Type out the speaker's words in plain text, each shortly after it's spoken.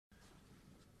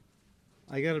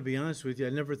I got to be honest with you. I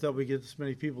never thought we'd get this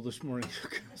many people this morning.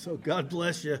 So God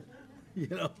bless you. You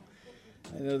know,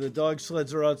 I know the dog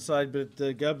sleds are outside,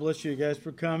 but God bless you guys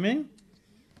for coming.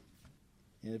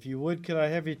 And if you would, could I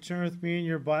have you turn with me in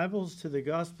your Bibles to the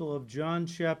Gospel of John,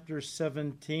 chapter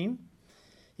 17.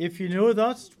 If you're new with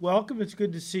us, welcome. It's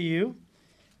good to see you.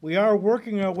 We are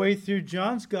working our way through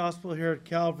John's Gospel here at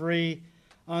Calvary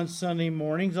on Sunday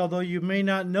mornings, although you may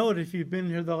not know it if you've been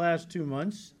here the last 2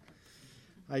 months.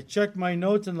 I checked my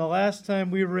notes, and the last time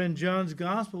we were in John's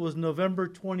Gospel was November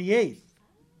 28th.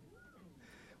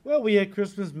 Well, we had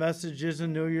Christmas messages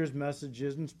and New Year's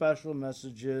messages and special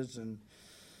messages. And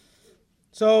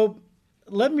so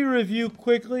let me review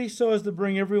quickly so as to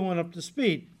bring everyone up to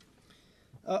speed.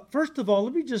 First of all,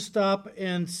 let me just stop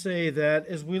and say that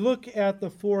as we look at the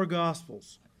four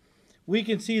Gospels, we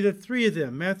can see that three of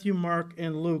them, Matthew, Mark,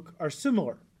 and Luke, are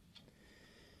similar.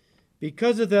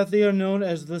 Because of that, they are known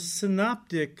as the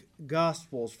Synoptic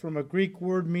Gospels, from a Greek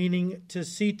word meaning to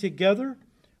see together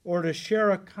or to share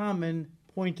a common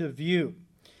point of view.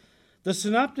 The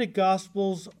Synoptic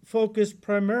Gospels focus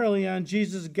primarily on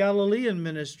Jesus' Galilean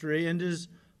ministry and his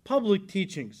public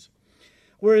teachings,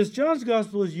 whereas John's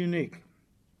Gospel is unique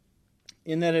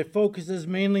in that it focuses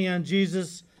mainly on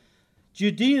Jesus'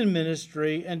 Judean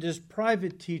ministry and his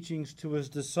private teachings to his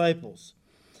disciples.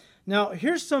 Now,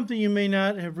 here's something you may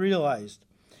not have realized.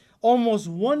 Almost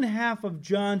one half of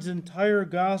John's entire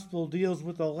gospel deals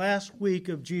with the last week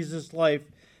of Jesus' life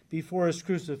before his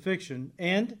crucifixion,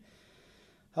 and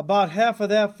about half of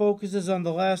that focuses on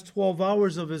the last 12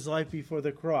 hours of his life before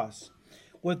the cross.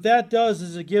 What that does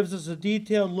is it gives us a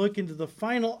detailed look into the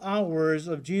final hours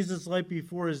of Jesus' life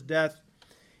before his death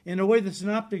in a way the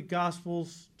Synoptic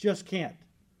Gospels just can't.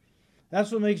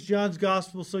 That's what makes John's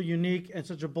gospel so unique and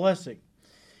such a blessing.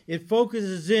 It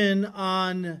focuses in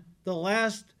on the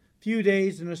last few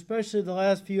days and especially the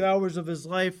last few hours of his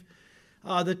life,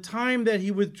 the time that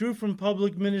he withdrew from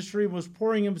public ministry and was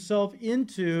pouring himself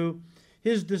into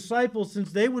his disciples,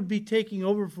 since they would be taking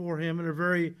over for him in a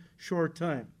very short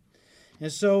time.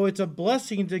 And so it's a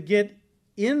blessing to get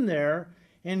in there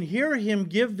and hear him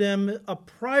give them a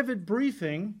private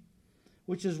briefing,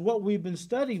 which is what we've been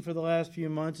studying for the last few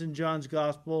months in John's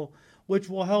Gospel, which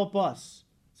will help us,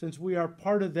 since we are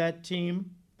part of that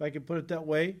team, if I can put it that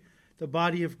way, the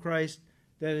body of Christ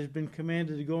that has been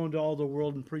commanded to go into all the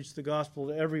world and preach the gospel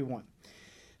to everyone.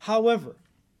 However,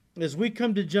 as we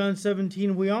come to John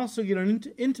 17, we also get an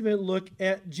intimate look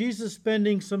at Jesus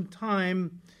spending some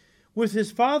time with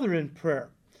his Father in prayer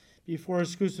before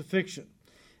his crucifixion.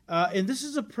 And this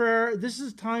is a prayer, this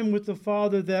is time with the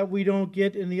Father that we don't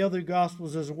get in the other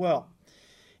Gospels as well.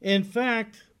 In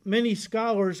fact, many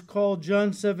scholars call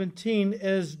John 17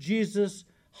 as Jesus'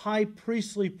 high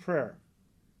priestly prayer,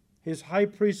 his high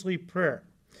priestly prayer.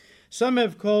 Some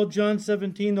have called John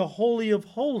 17 the Holy of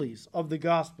Holies of the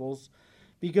Gospels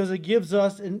because it gives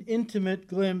us an intimate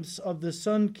glimpse of the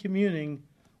Son communing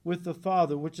with the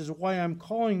Father, which is why I'm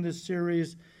calling this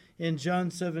series in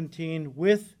John 17,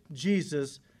 With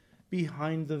Jesus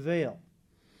Behind the Veil.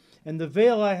 And the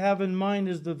veil I have in mind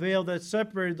is the veil that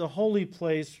separated the holy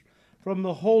place from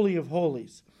the Holy of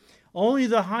Holies. Only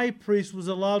the high priest was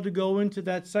allowed to go into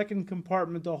that second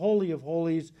compartment, the Holy of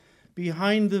Holies,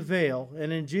 behind the veil.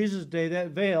 And in Jesus' day, that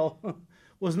veil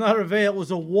was not a veil, it was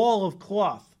a wall of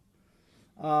cloth,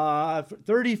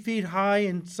 30 feet high,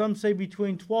 and some say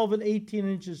between 12 and 18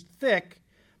 inches thick,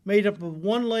 made up of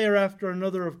one layer after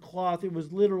another of cloth. It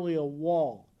was literally a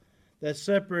wall that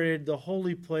separated the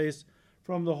holy place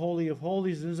from the Holy of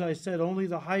Holies. And as I said, only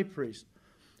the high priest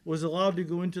was allowed to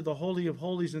go into the Holy of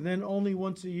Holies, and then only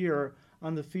once a year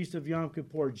on the Feast of Yom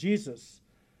Kippur. Jesus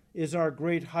is our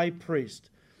great high priest.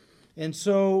 And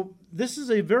so this is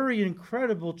a very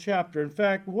incredible chapter. In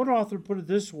fact, one author put it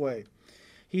this way.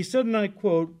 He said, and I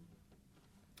quote,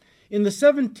 "In the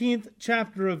 17th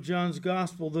chapter of John's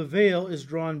Gospel, the veil is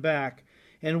drawn back,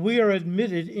 and we are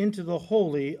admitted into the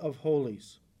Holy of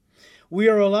Holies. We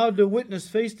are allowed to witness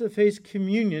face-to-face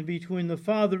communion between the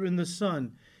Father and the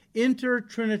Son,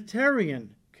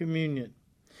 inter-Trinitarian communion.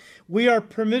 We are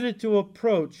permitted to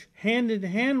approach hand in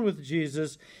hand with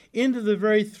Jesus into the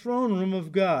very throne room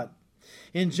of God.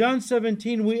 In John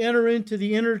 17, we enter into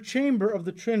the inner chamber of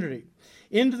the Trinity,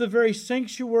 into the very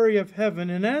sanctuary of heaven,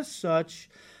 and as such,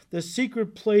 the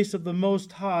secret place of the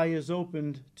Most High is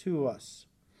opened to us.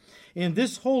 In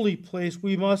this holy place,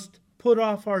 we must put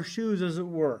off our shoes, as it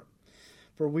were,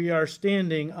 for we are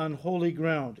standing on holy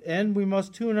ground, and we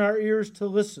must tune our ears to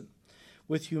listen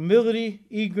with humility,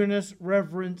 eagerness,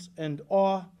 reverence, and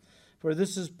awe, for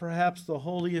this is perhaps the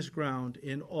holiest ground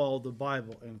in all the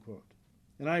Bible," end quote.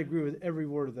 And I agree with every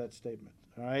word of that statement,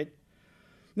 all right?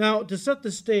 Now, to set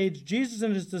the stage, Jesus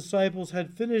and his disciples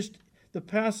had finished the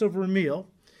Passover meal,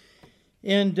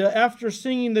 and after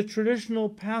singing the traditional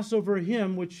Passover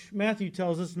hymn, which Matthew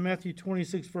tells us in Matthew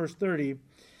 26, verse 30,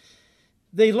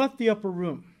 they left the upper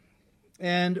room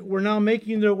and were now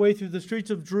making their way through the streets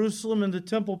of Jerusalem and the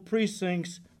temple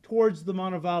precincts towards the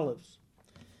Mount of Olives.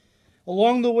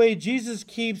 Along the way, Jesus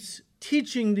keeps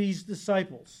teaching these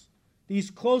disciples, these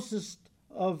closest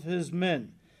of his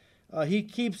men. He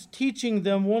keeps teaching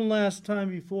them one last time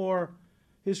before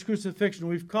his crucifixion.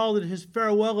 We've called it his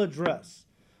farewell address,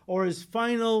 or his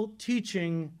final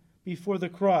teaching before the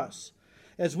cross.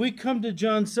 As we come to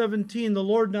John 17, the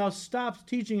Lord now stops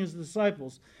teaching his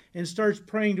disciples and starts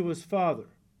praying to his Father.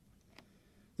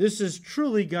 This is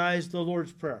truly, guys, the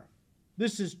Lord's Prayer.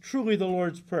 This is truly the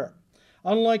Lord's Prayer.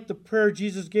 Unlike the prayer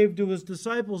Jesus gave to his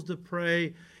disciples to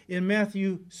pray in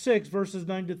Matthew 6, verses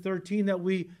 9 to 13, that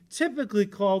we typically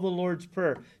call the Lord's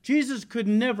Prayer. Jesus could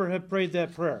never have prayed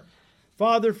that prayer.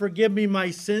 Father, forgive me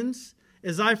my sins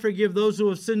as I forgive those who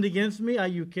have sinned against me. Are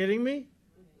you kidding me?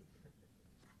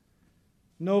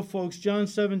 No, folks, John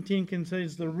 17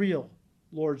 contains the real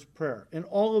Lord's Prayer in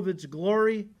all of its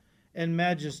glory and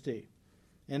majesty.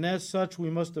 And as such,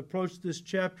 we must approach this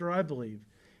chapter, I believe,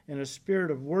 in a spirit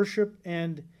of worship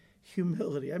and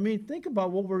humility. I mean, think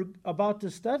about what we're about to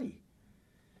study.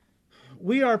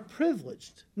 We are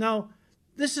privileged. Now,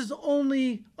 this is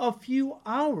only a few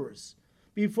hours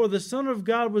before the Son of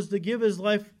God was to give his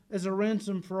life as a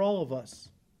ransom for all of us.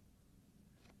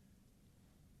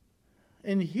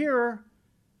 And here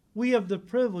we have the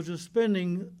privilege of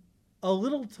spending a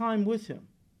little time with him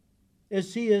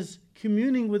as he is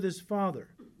communing with his Father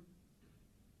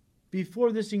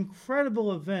before this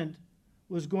incredible event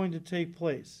was going to take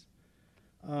place.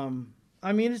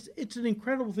 I mean, it's an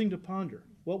incredible thing to ponder,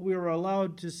 what we are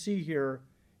allowed to see here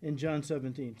in John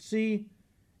 17. See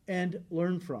and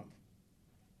learn from.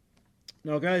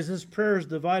 Now, guys, this prayer is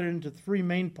divided into three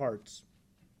main parts.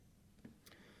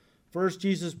 First,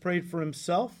 Jesus prayed for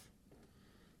himself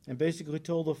and basically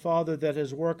told the Father that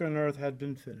his work on earth had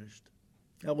been finished.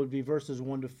 That would be verses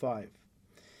 1 to 5.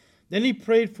 Then he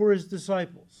prayed for his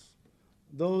disciples,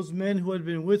 those men who had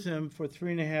been with him for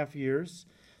 3.5 years,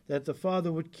 that the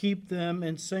Father would keep them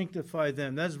and sanctify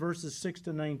them. That's verses 6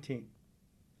 to 19.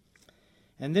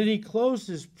 And then he closed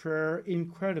his prayer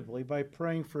incredibly by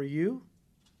praying for you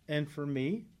and for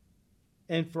me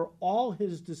and for all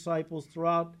his disciples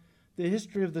throughout the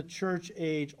history of the church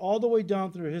age, all the way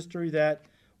down through history, that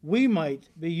we might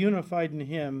be unified in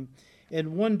him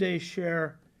and one day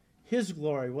share his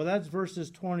glory. Well, that's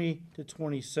verses 20 to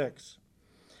 26.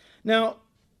 Now,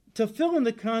 to fill in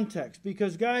the context,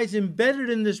 because, guys, embedded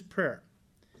in this prayer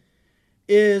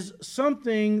is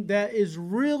something that is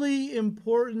really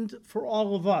important for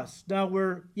all of us. Now,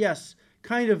 we're, yes,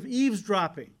 kind of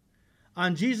eavesdropping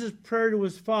on Jesus' prayer to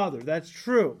his Father. That's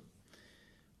true.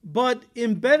 But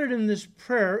embedded in this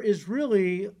prayer is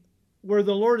really where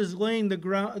the Lord is laying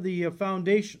the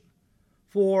foundation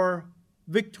for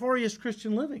victorious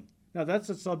Christian living. Now, that's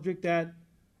a subject that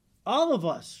all of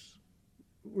us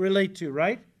relate to,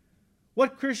 right?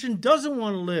 What Christian doesn't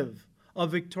want to live a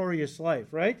victorious life,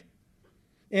 right?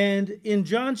 And in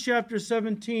John chapter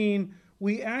 17,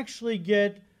 we actually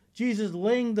get Jesus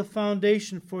laying the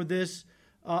foundation for this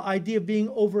idea of being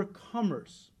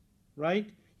overcomers, right?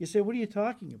 You say, what are you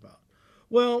talking about?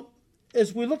 Well,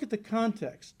 as we look at the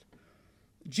context,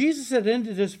 Jesus had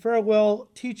ended his farewell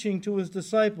teaching to his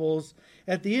disciples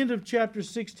at the end of chapter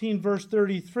 16, verse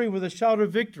 33, with a shout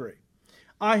of victory.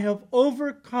 I have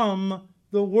overcome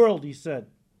the world, he said.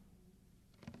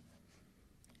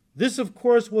 This, of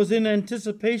course, was in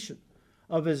anticipation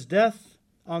of his death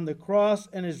on the cross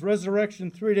and his resurrection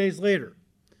 3 days later,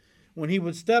 when he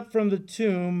would step from the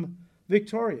tomb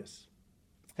victorious,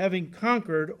 having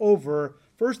conquered over,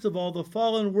 first of all, the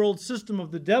fallen world system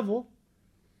of the devil,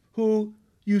 who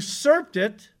usurped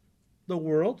it, the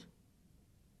world,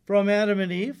 from Adam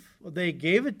and Eve. They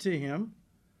gave it to him,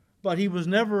 but he was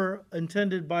never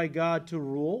intended by God to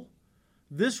rule.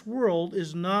 This world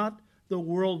is not the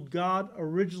world God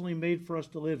originally made for us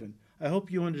to live in. I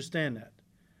hope you understand that.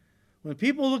 When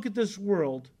people look at this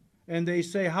world and they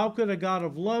say, how could a God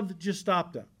of love? Just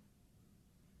stop them.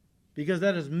 Because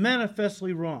that is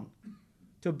manifestly wrong.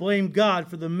 To blame God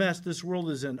for the mess this world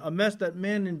is in. A mess that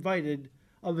man invited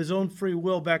of his own free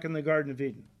will back in the Garden of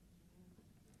Eden.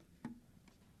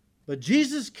 But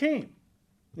Jesus came.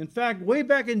 In fact, way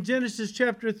back in Genesis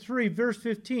chapter 3, verse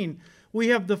 15, we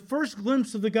have the first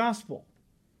glimpse of the gospel.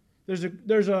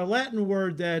 There's a Latin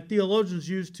word that theologians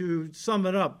use to sum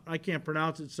it up. I can't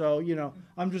pronounce it, so,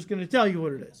 I'm just going to tell you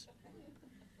what it is.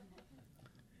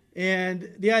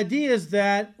 And the idea is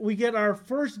that we get our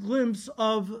first glimpse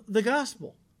of the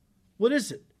gospel. What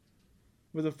is it?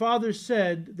 Where the Father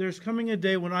said, there's coming a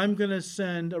day when I'm going to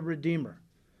send a Redeemer.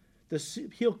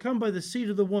 He'll come by the seed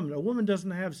of the woman. A woman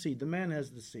doesn't have seed. The man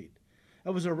has the seed.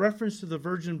 That was a reference to the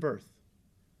virgin birth.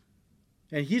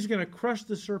 And he's going to crush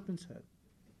the serpent's head.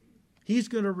 He's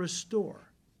going to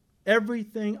restore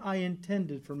everything I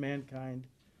intended for mankind,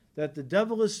 that the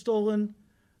devil has stolen,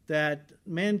 that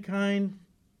mankind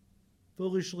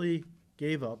foolishly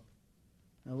gave up,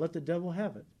 and let the devil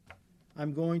have it.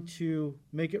 I'm going to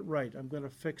make it right. I'm going to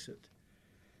fix it.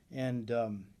 And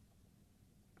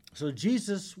so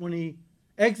Jesus, when he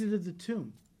exited the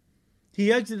tomb,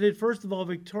 he exited, first of all,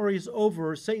 victorious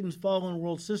over Satan's fallen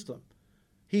world system.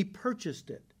 He purchased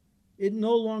it. It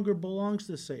no longer belongs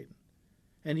to Satan.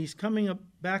 And he's coming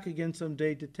back again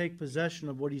someday to take possession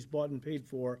of what he's bought and paid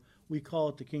for. We call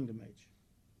it the kingdom age.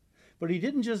 But he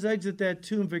didn't just exit that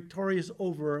tomb victorious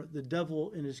over the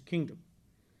devil in his kingdom.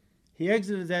 He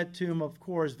exited that tomb, of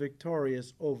course,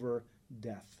 victorious over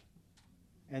death.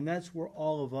 And that's where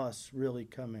all of us really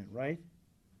come in, right?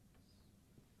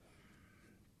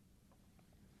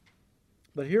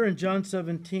 But here in John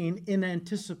 17, in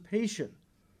anticipation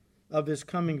of his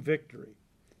coming victory,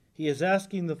 he is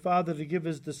asking the Father to give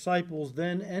his disciples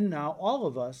then and now, all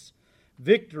of us,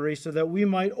 victory so that we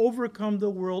might overcome the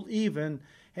world even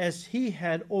as he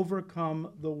had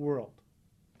overcome the world.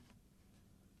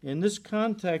 In this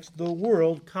context, the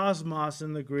world, cosmos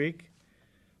in the Greek,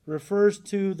 refers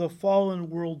to the fallen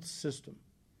world system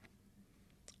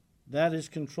that is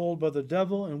controlled by the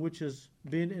devil and which has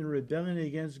been in rebellion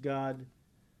against God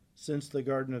since the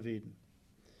Garden of Eden.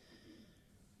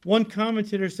 One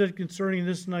commentator said concerning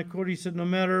this, and I quote, he said, no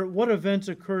matter what events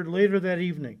occurred later that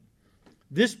evening,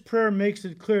 this prayer makes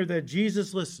it clear that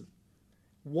Jesus, listen,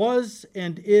 was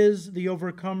and is the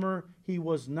overcomer. He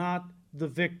was not the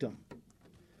victim.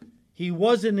 He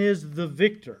was and is the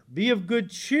victor. Be of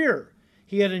good cheer,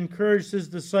 he had encouraged his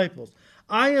disciples.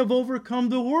 I have overcome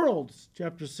the world,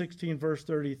 chapter 16, verse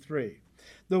 33.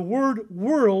 The word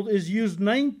world is used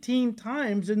 19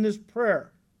 times in this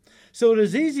prayer. So it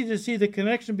is easy to see the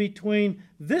connection between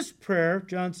this prayer,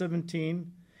 John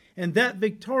 17, and that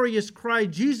victorious cry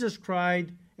Jesus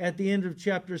cried at the end of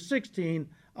chapter 16,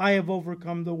 I have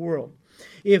overcome the world.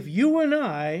 If you and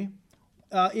I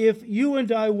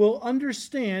will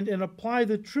understand and apply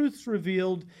the truths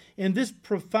revealed in this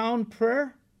profound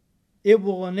prayer, it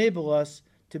will enable us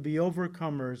to be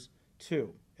overcomers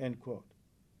too, end quote.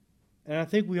 And I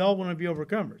think we all want to be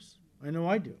overcomers. I know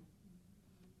I do.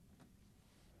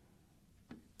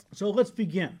 So let's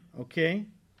begin, okay?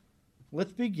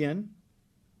 Let's begin.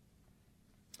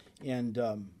 And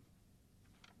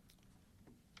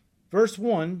verse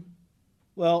 1,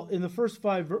 well, in the first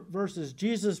 5 verses,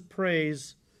 Jesus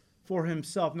prays for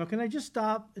himself. Now, can I just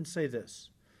stop and say this?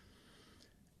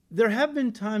 There have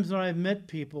been times when I've met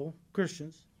people,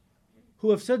 Christians,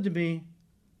 who have said to me,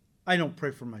 I don't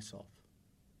pray for myself.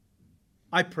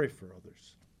 I pray for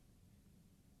others.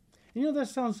 And that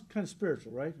sounds kind of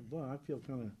spiritual, right? Well, I feel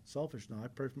kind of selfish now. I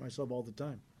pray for myself all the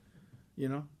time.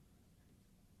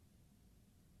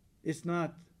 It's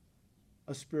not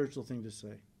a spiritual thing to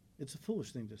say. It's a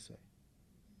foolish thing to say.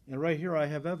 And right here I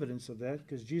have evidence of that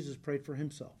because Jesus prayed for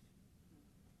himself.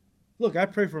 Look, I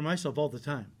pray for myself all the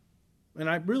time. And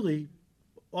I really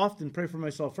often pray for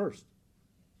myself first.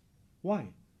 Why?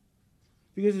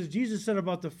 Because as Jesus said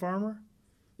about the farmer,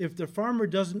 if the farmer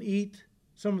doesn't eat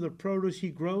some of the produce he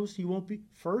grows, he won't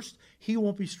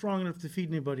be strong enough to feed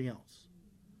anybody else.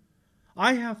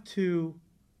 I have to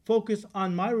focus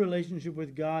on my relationship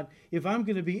with God if I'm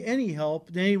going to be any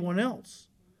help to anyone else,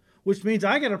 which means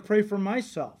I got to pray for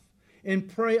myself and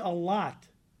pray a lot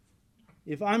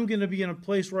if I'm going to be in a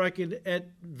place where I can at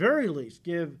very least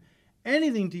give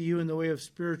anything to you in the way of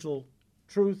spiritual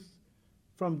truth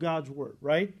from God's word,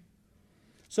 right?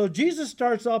 So Jesus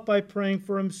starts off by praying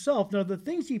for himself. Now, the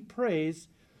things he prays,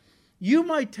 you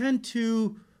might tend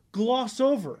to gloss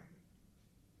over.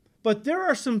 But there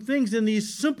are some things in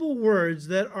these simple words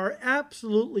that are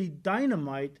absolutely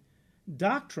dynamite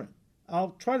doctrine.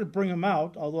 I'll try to bring them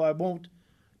out, although I won't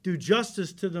do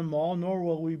justice to them all, nor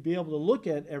will we be able to look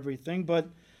at everything. But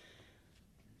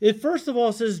it first of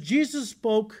all says Jesus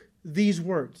spoke these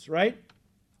words, right?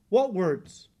 What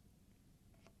words?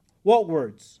 What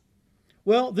words?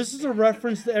 Well, this is a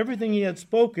reference to everything he had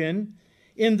spoken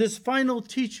in this final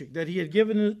teaching that he had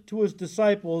given to his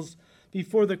disciples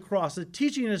before the cross. The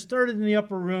teaching had started in the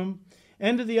upper room,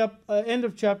 end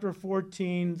of chapter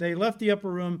 14. They left the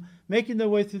upper room, making their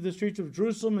way through the streets of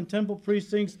Jerusalem and temple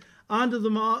precincts onto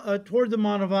toward the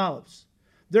Mount of Olives.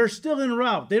 They're still en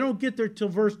route. They don't get there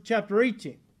till chapter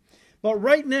 18. But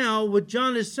right now, what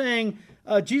John is saying,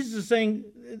 Jesus is saying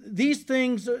these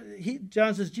things,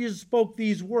 John says Jesus spoke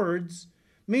these words,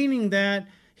 meaning that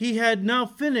he had now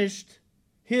finished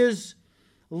his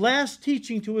last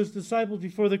teaching to his disciples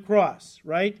before the cross,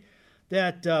 right?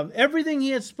 That everything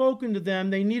he had spoken to them,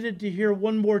 they needed to hear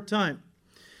one more time.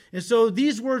 And so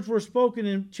these words were spoken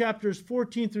in chapters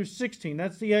 14 through 16.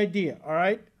 That's the idea, all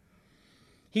right?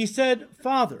 He said,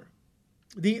 Father,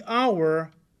 the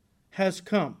hour has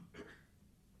come.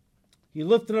 He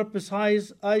lifted up his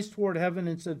eyes toward heaven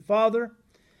and said, Father,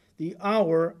 the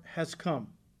hour has come.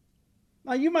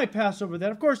 Now, you might pass over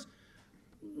that. Of course,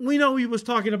 we know he was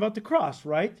talking about the cross,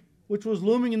 right? Which was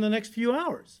looming in the next few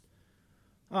hours.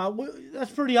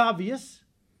 That's pretty obvious.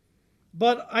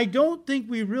 But I don't think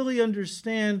we really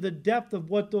understand the depth of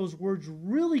what those words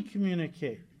really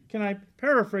communicate. Can I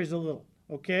paraphrase a little?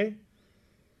 Okay?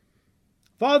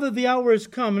 Father, the hour has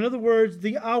come. In other words,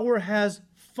 the hour has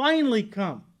finally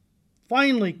come.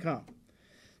 Finally come.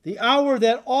 The hour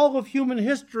that all of human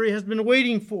history has been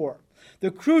waiting for.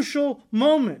 The crucial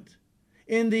moment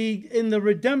in the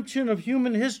redemption of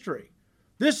human history.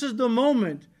 This is the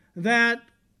moment that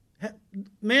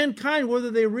mankind, whether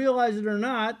they realize it or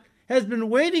not, has been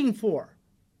waiting for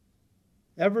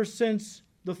ever since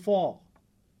the fall.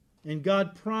 And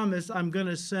God promised, I'm going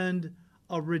to send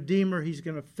a Redeemer. He's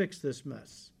going to fix this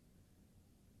mess.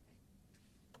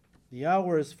 The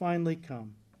hour has finally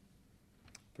come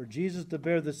for Jesus to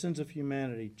bear the sins of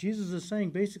humanity. Jesus is saying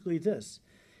basically this.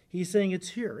 He's saying it's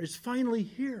here. It's finally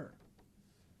here.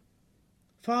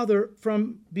 Father,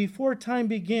 from before time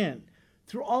began,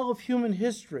 through all of human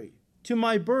history, to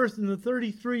my birth in the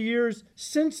 33 years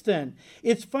since then,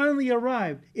 it's finally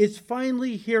arrived. It's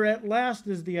finally here at last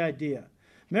is the idea.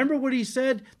 Remember what he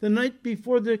said the night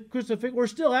before the crucifixion? We're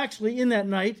still actually in that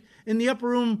night in the upper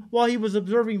room while he was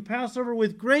observing Passover.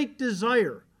 With great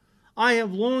desire, I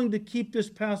have longed to keep this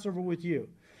Passover with you.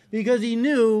 Because he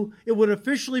knew it would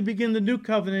officially begin the new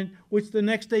covenant, which the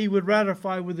next day he would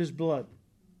ratify with his blood.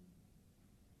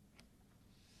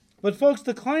 But folks,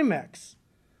 the climax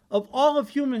of all of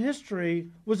human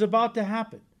history was about to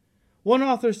happen. One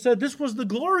author said this was the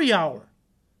glory hour.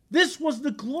 This was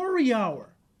the glory hour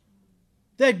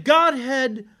that God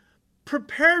had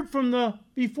prepared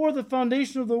before the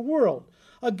foundation of the world.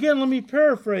 Again, let me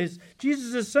paraphrase.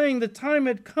 Jesus is saying the time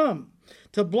had come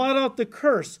to blot out the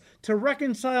curse, to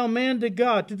reconcile man to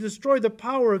God, to destroy the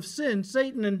power of sin,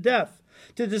 Satan, and death,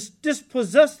 to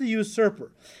dispossess the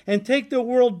usurper, and take the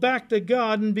world back to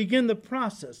God and begin the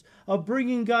process of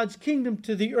bringing God's kingdom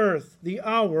to the earth. The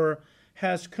hour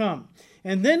has come.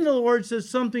 And then the Lord says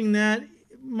something that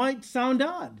might sound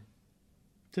odd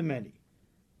to many.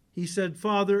 He said,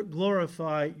 Father,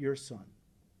 glorify your Son.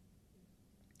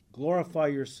 Glorify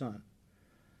your Son.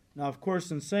 Now, of course,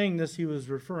 in saying this, he was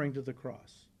referring to the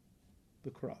cross. The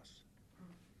cross.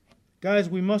 Guys,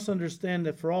 we must understand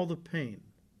that for all the pain,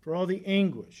 for all the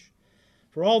anguish,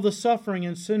 for all the suffering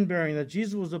and sin-bearing that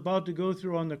Jesus was about to go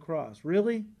through on the cross,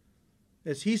 really,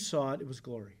 as he saw it, it was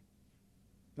glory.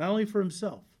 Not only for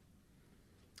himself,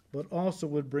 but also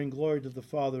would bring glory to the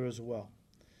Father as well.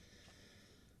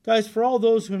 Guys, for all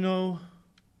those who know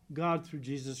God through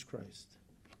Jesus Christ,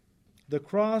 the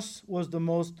cross was the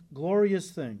most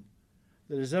glorious thing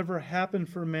that has ever happened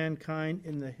for mankind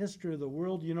in the history of the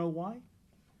world. You know why?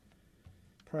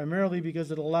 Primarily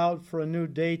because it allowed for a new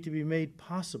day to be made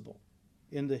possible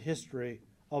in the history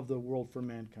of the world for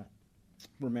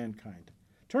mankind.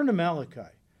 Turn to Malachi,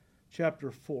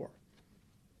 chapter 4.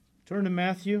 Turn to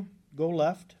Matthew, go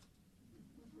left.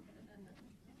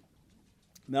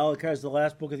 Malachi is the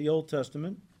last book of the Old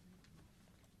Testament.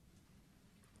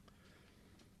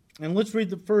 And let's read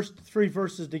the first 3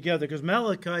 verses together, because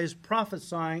Malachi is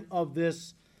prophesying of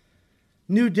this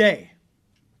new day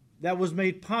that was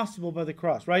made possible by the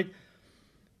cross, right?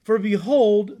 For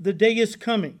behold, the day is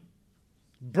coming,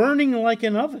 burning like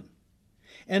an oven,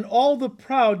 and all the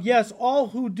proud, yes, all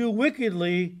who do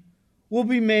wickedly, will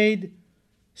be made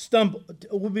stubble,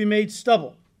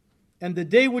 and the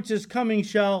day which is coming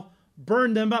shall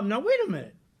burn them up. Now, wait a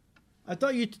minute. I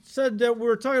thought you said that we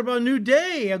were talking about a new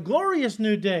day, a glorious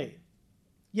new day.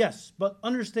 Yes, but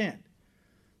understand,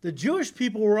 the Jewish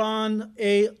people were on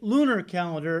a lunar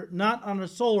calendar, not on a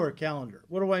solar calendar.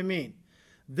 What do I mean?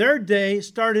 Their day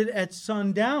started at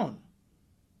sundown,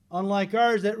 unlike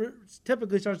ours that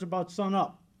typically starts about sun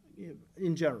up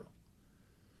in general.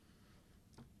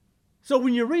 So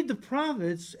when you read the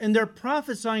prophets and they're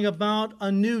prophesying about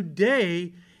a new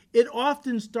day, it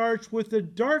often starts with the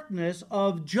darkness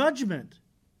of judgment.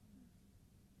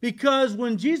 Because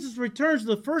when Jesus returns,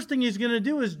 the first thing he's going to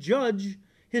do is judge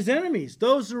his enemies,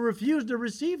 those who refuse to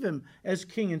receive him as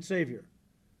King and Savior.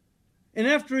 And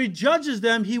after he judges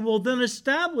them, he will then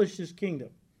establish his kingdom,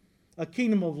 a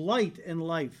kingdom of light and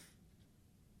life.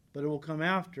 But it will come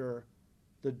after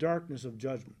the darkness of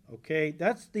judgment. Okay,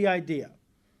 that's the idea.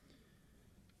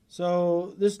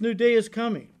 So this new day is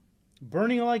coming,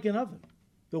 burning like an oven.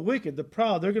 The wicked, the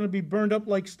proud, they're going to be burned up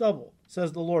like stubble,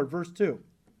 says the Lord. Verse 2.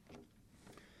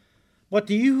 But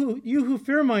to you who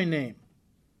fear my name,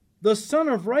 the Son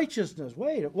of Righteousness.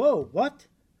 Wait, whoa, what?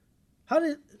 How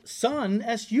did Son,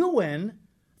 S-U-N?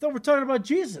 I thought we're talking about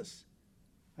Jesus.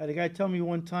 I had a guy tell me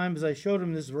one time as I showed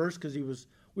him this verse because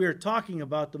we were talking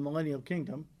about the millennial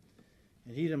kingdom,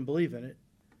 and he didn't believe in it.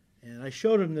 And I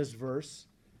showed him this verse,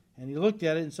 and he looked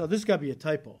at it and said, this got to be a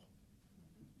typo.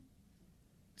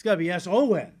 It's got to be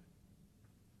S-O-N.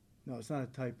 No, it's not a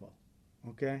typo.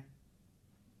 Okay?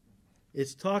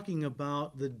 It's talking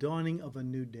about the dawning of a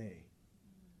new day.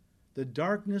 The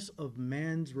darkness of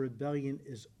man's rebellion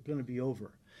is going to be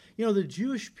over. You know, the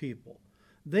Jewish people,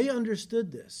 they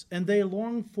understood this, and they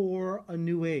longed for a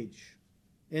new age.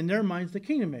 In their minds, the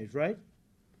kingdom age, right?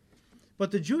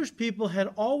 But the Jewish people had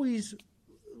always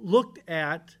looked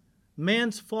at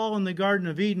man's fall in the Garden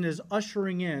of Eden as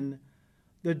ushering in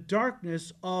the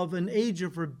darkness of an age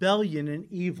of rebellion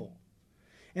and evil.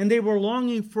 And they were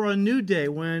longing for a new day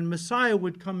when Messiah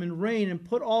would come and reign and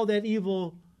put all that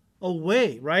evil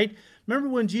away, right? Remember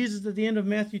when Jesus at the end of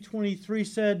Matthew 23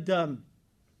 said,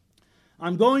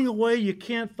 I'm going away, you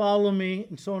can't follow me,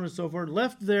 and so on and so forth.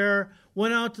 Left there,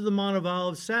 went out to the Mount of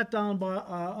Olives, sat down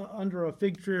under a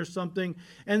fig tree or something,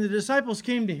 and the disciples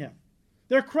came to him.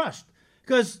 They're crushed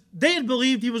because they had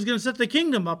believed he was going to set the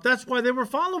kingdom up. That's why they were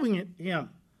following him.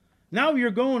 Now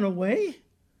you're going away?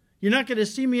 You're not going to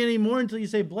see me anymore until you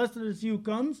say, blessed is he who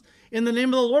comes in the name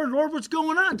of the Lord. Lord, what's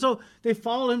going on? So they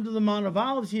follow him to the Mount of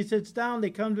Olives. He sits down.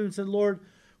 They come to him and said, Lord,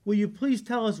 will you please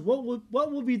tell us what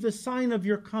will be the sign of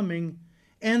your coming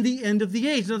and the end of the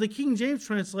age? Now, the King James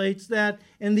translates that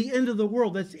and the end of the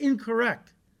world. That's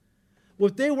incorrect.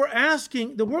 What they were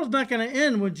asking, the world's not going to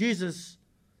end when Jesus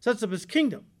sets up his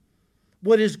kingdom.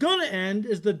 What is going to end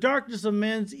is the darkness of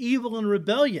man's evil and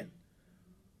rebellion,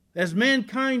 as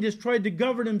mankind has tried to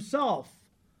govern himself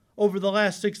over the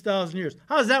last 6,000 years.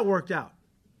 How's that worked out?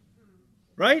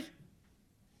 Right?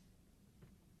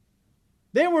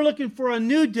 They were looking for a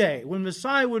new day when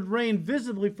Messiah would reign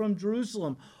visibly from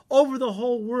Jerusalem over the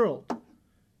whole world.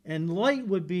 And light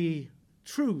would be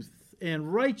truth,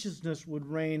 and righteousness would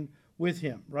reign with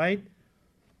him, right?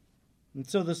 And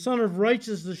so the Son of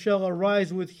Righteousness shall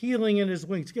arise with healing in his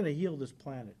wings. He's going to heal this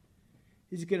planet.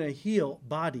 He's going to heal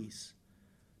bodies.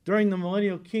 During the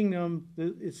millennial kingdom,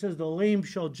 it says the lame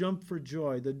shall jump for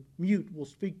joy. The mute will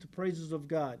speak the praises of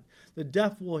God. The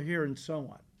deaf will hear, and so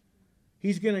on.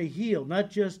 He's going to heal, not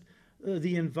just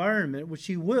the environment, which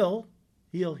he will.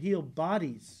 He'll heal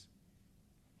bodies,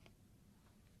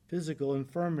 physical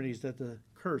infirmities that the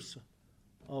curse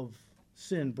of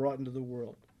sin brought into the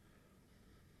world.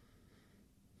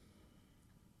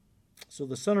 So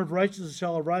the Son of Righteousness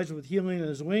shall arise with healing in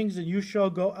his wings, and you shall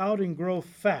go out and grow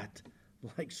fat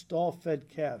like stall-fed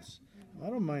calves. I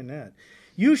don't mind that.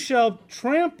 You shall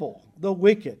trample the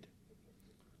wicked,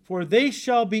 for they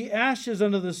shall be ashes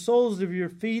under the soles of your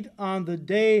feet on the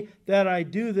day that I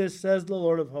do this, says the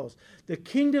Lord of hosts. The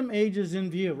kingdom age is in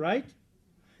view, right?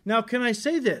 Now, can I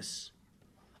say this?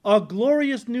 A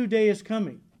glorious new day is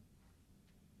coming.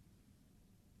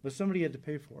 But somebody had to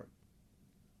pay for it.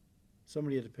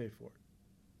 Somebody had to pay for it.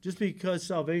 Just because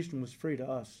salvation was free to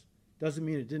us doesn't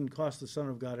mean it didn't cost the Son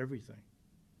of God everything.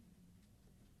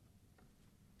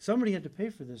 Somebody had to pay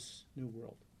for this new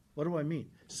world. What do I mean?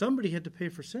 Somebody had to pay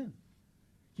for sin.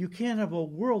 You can't have a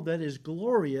world that is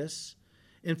glorious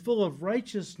and full of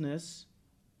righteousness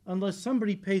unless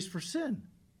somebody pays for sin.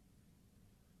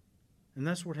 And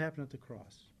that's what happened at the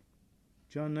cross.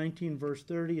 John 19, verse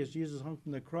 30, as Jesus hung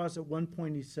from the cross, at one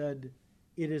point he said,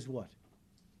 it is what?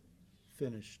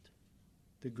 Finished.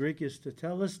 The Greek is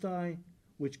tetelestai,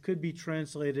 which could be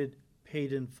translated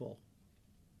paid in full.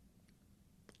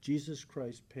 Jesus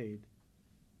Christ paid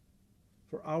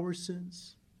for our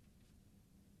sins,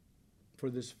 for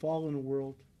this fallen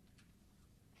world,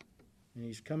 and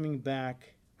he's coming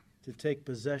back to take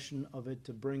possession of it,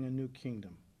 to bring a new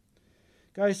kingdom.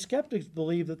 Guys, skeptics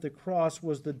believe that the cross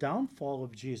was the downfall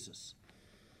of Jesus,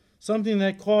 something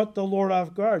that caught the Lord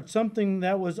off guard, something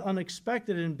that was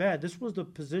unexpected and bad. This was the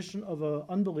position of an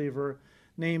unbeliever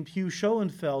named Hugh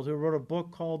Schoenfeld, who wrote a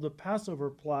book called The Passover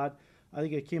Plot. I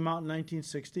think it came out in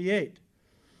 1968.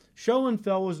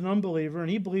 Schoenfeld was an unbeliever, and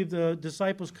he believed the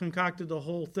disciples concocted the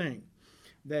whole thing.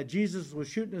 that Jesus was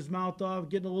shooting his mouth off,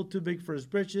 getting a little too big for his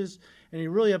britches, and he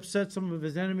really upset some of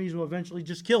his enemies who eventually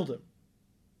just killed him.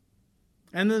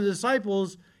 And the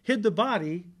disciples hid the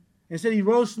body and said he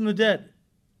rose from the dead.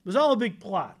 It was all a big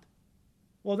plot.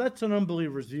 Well, that's an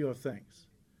unbeliever's view of things.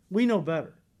 We know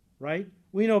better, right?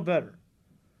 We know better.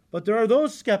 But there are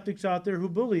those skeptics out there who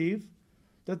believe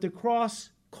that the cross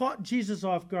caught Jesus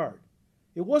off guard.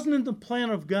 It wasn't in the plan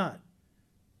of God.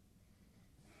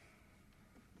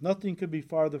 Nothing could be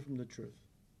farther from the truth.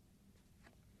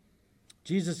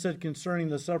 Jesus said concerning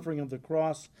the suffering of the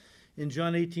cross in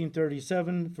John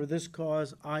 18:37, "For this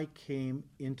cause I came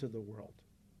into the world,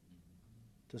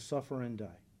 to suffer and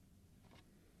die."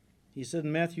 He said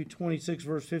in Matthew 26,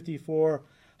 verse 54,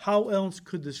 "How else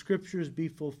could the scriptures be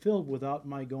fulfilled without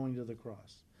my going to the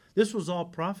cross?" This was all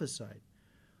prophesied.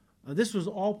 This was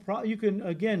all, you can,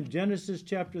 again, Genesis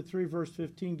chapter 3, verse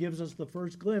 15 gives us the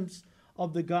first glimpse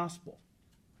of the gospel.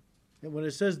 And when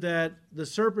it says that the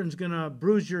serpent's going to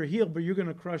bruise your heel, but you're going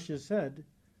to crush his head,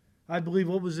 I believe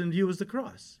what was in view was the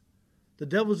cross. The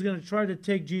devil's going to try to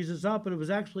take Jesus out, but it was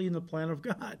actually in the plan of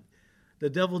God. The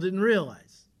devil didn't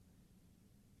realize.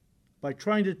 By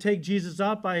trying to take Jesus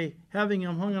out, by having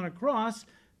him hung on a cross,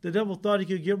 the devil thought he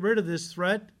could get rid of this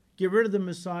threat, get rid of the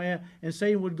Messiah, and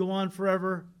Satan would go on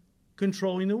forever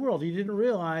controlling the world. He didn't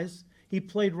realize he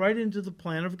played right into the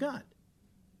plan of God.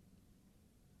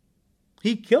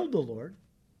 He killed the Lord.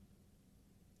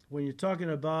 When you're talking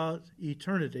about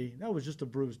eternity, that was just a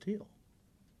bruised heel.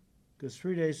 Because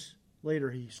 3 days later,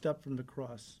 he stepped from the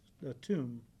cross, the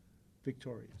tomb,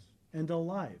 victorious and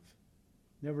alive,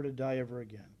 never to die ever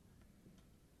again.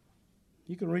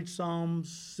 You can read Psalm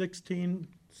 16,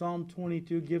 Psalm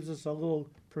 22 gives us a little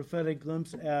prophetic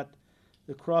glimpse at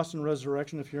the cross and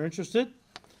resurrection if you're interested.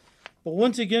 But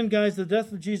once again, guys, the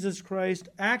death of Jesus Christ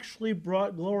actually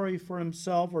brought glory for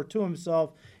himself or to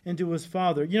himself and to his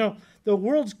Father. You know, the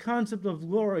world's concept of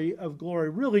glory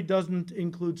really doesn't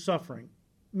include suffering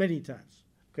many times,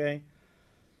 okay?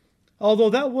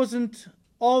 Although that wasn't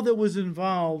all that was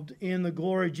involved in the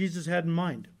glory Jesus had in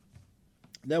mind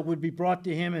that would be brought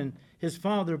to him and his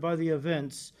Father by the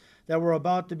events that were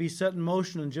about to be set in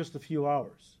motion in just a few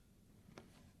hours.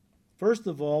 First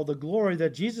of all, the glory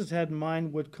that Jesus had in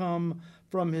mind would come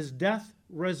from his death,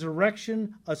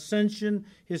 resurrection, ascension,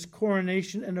 his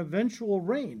coronation, and eventual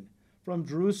reign from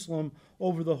Jerusalem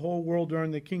over the whole world during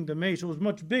the kingdom age. So it was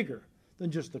much bigger than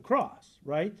just the cross,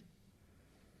 right?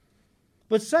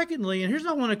 But secondly, and here's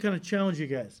what I want to kind of challenge you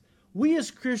guys. We as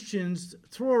Christians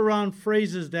throw around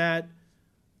phrases that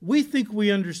we think we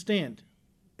understand.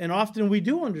 And often we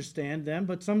do understand them,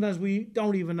 but sometimes we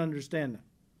don't even understand them.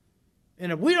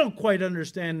 And if we don't quite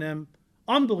understand them,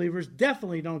 unbelievers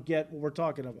definitely don't get what we're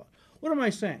talking about. What am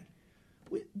I saying?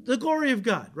 The glory of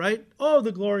God, right? Oh,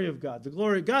 the glory of God.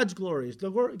 God's glory is the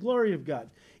glory of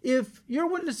God. If you're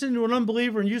witnessing to an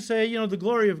unbeliever and you say, the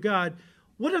glory of God,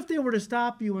 what if they were to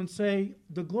stop you and say,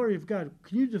 the glory of God,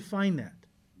 can you define that?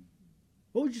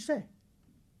 What would you say?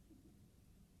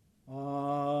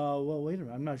 Well, wait a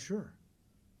minute, I'm not sure.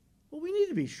 Well, we need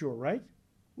to be sure, right?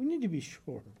 We need to be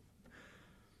sure.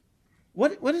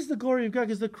 What is the glory of God?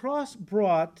 Because the cross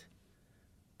brought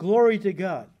glory to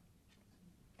God.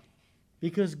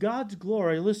 Because God's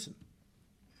glory, listen,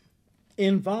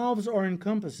 involves or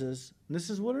encompasses, and this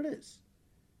is what it is,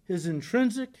 his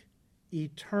intrinsic,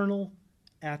 eternal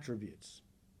attributes.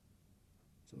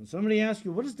 So when somebody asks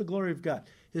you, what is the glory of God?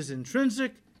 His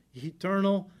intrinsic,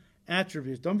 eternal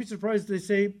attributes. Don't be surprised if they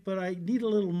say, but I need a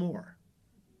little more.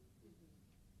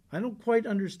 I don't quite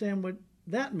understand what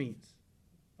that means.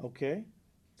 Okay,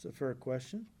 it's a fair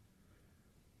question.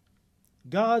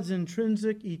 God's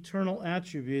intrinsic eternal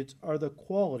attributes are the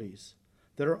qualities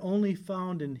that are only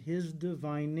found in his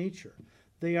divine nature.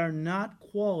 They are not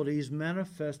qualities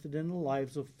manifested in the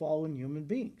lives of fallen human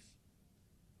beings.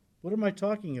 What am I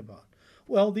talking about?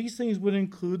 Well, these things would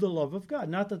include the love of God.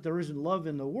 Not that there isn't love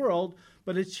in the world,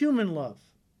 but it's human love.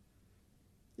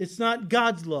 It's not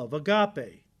God's love,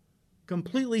 agape,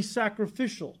 completely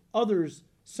sacrificial,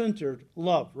 others-centered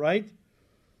love, right?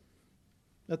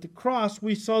 At the cross,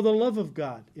 we saw the love of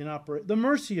God in operation, the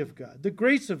mercy of God, the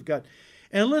grace of God.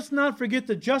 And let's not forget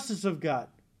the justice of God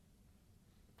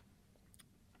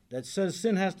that says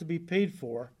sin has to be paid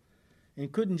for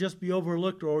and couldn't just be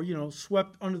overlooked or,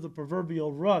 swept under the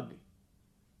proverbial rug.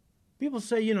 People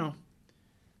say,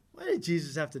 why did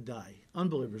Jesus have to die?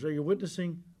 Unbelievers, are you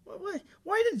witnessing?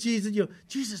 Why did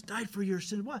Jesus died for your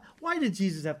sin? Why did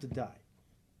Jesus have to die?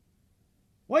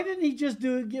 Why didn't he just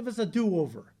give us a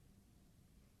do-over?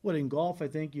 What, in golf, I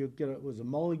think you get was a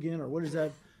mulligan, or what is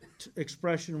that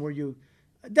expression where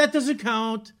that doesn't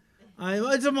count.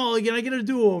 It's a mulligan, I get a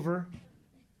do-over.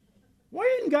 Why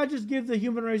didn't God just give the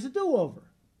human race a do-over?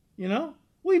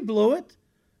 We blew it.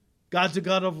 God's a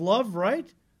God of love,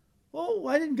 right? Well,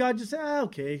 why didn't God just say,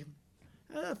 okay,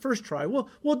 first try.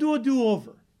 We'll do a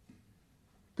do-over.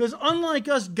 Because unlike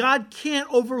us, God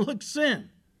can't overlook sin.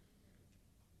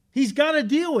 He's got to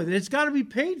deal with it. It's got to be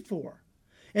paid for.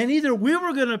 And either we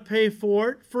were going to pay for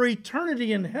it for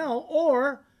eternity in hell,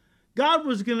 or God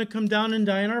was going to come down and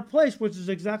die in our place, which is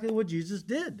exactly what Jesus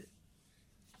did.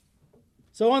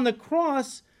 So on the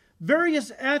cross,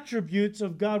 various attributes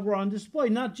of God were on display,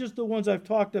 not just the ones I've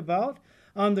talked about.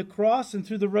 On the cross and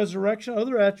through the resurrection,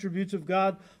 other attributes of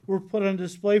God were put on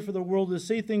display for the world to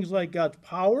see. Things like God's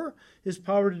power, his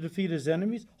power to defeat his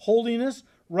enemies, holiness,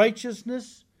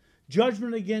 righteousness,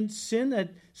 judgment against sin,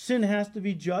 that sin has to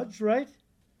be judged, right?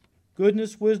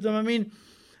 Goodness, wisdom. I mean,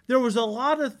 there was a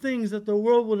lot of things that the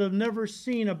world would have never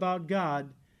seen about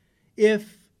God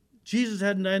if Jesus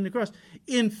hadn't died on the cross.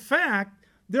 In fact,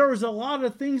 there was a lot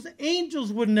of things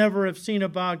angels would never have seen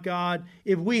about God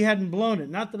if we hadn't blown it.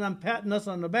 Not that I'm patting us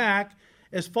on the back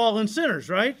as fallen sinners,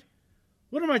 right?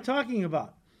 What am I talking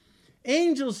about?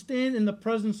 Angels stand in the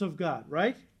presence of God,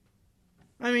 right?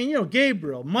 I mean,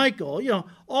 Gabriel, Michael,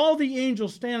 all the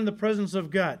angels stand in the presence of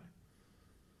God.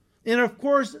 And of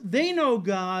course, they know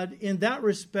God in that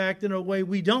respect in a way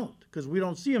we don't, because we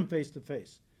don't see him face to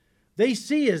face. They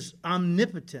see his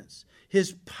omnipotence,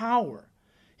 his power,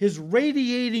 his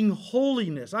radiating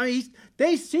holiness. I mean,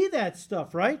 they see that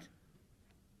stuff, right?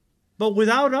 But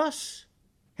without us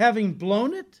having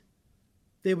blown it,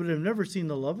 they would have never seen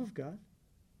the love of God,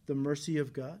 the mercy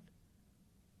of God,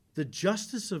 the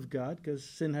justice of God, because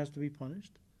sin has to be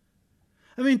punished.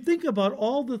 I mean, think about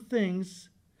all the things.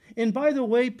 And by the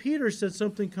way, Peter said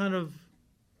something kind of,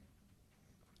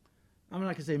 I'm not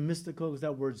going to say mystical because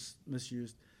that word's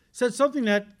misused, said something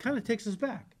that kind of takes us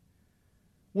back.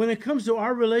 When it comes to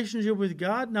our relationship with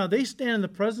God, now they stand in the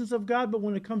presence of God, but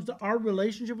when it comes to our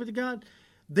relationship with God,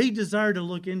 they desire to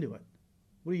look into it.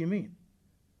 What do you mean?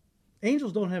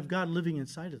 Angels don't have God living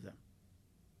inside of them.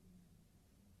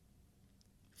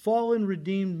 Fallen,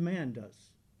 redeemed man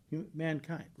does.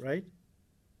 Mankind, right?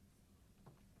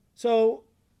 So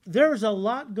there's a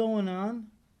lot going on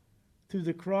through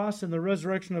the cross and the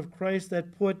resurrection of Christ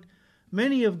that put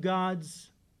many of God's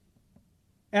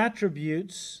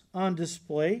attributes on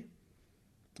display,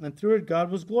 and through it God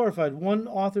was glorified. One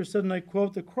author said, and I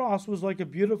quote, "The cross was like a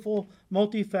beautiful,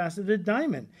 multifaceted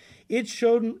diamond. It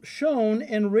shone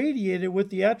and radiated with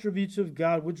the attributes of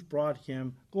God which brought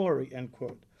him glory," end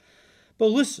quote.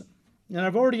 But listen, and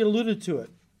I've already alluded to it,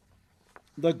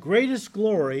 the greatest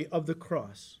glory of the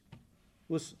cross,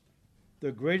 listen,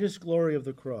 the greatest glory of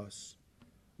the cross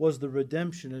was the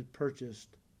redemption it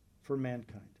purchased for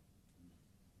mankind.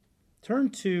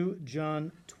 Turn to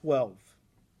John 12.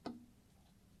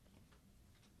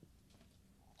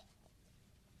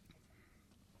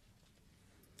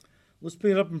 Let's pick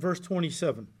it up in verse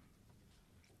 27.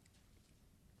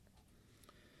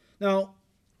 Now,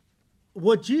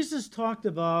 what Jesus talked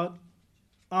about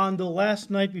on the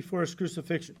last night before his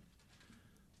crucifixion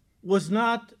was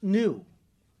not new.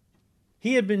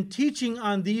 He had been teaching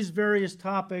on these various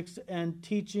topics and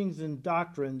teachings and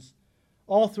doctrines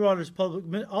all throughout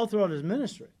his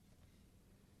ministry.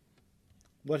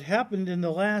 What happened in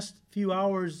the last few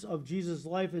hours of Jesus'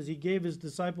 life as he gave his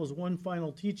disciples one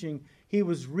final teaching, he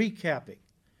was recapping.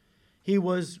 He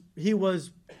was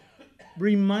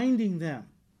reminding them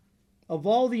of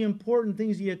all the important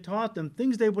things he had taught them,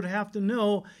 things they would have to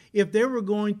know if they were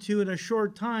going to, in a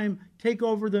short time, take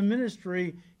over the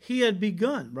ministry he had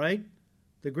begun, right?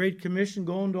 The Great Commission,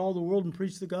 go into all the world and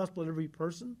preach the gospel to every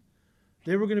person.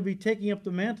 They were going to be taking up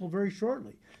the mantle very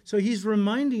shortly. So he's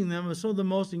reminding them of some of the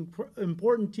most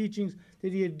important teachings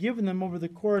that he had given them over the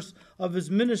course of his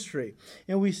ministry.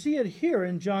 And we see it here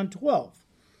in John 12,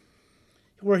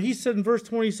 where he said in verse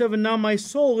 27, "Now my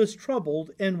soul is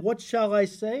troubled, and what shall I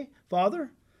say?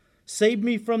 Father, save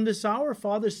me from this hour.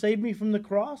 Father, save me from the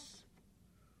cross.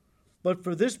 But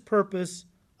for this purpose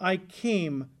I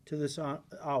came to this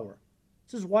hour."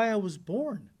 This is why I was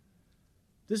born.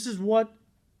 This is what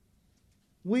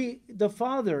the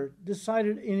Father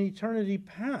decided in eternity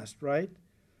past, right?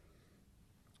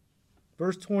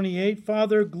 Verse 28,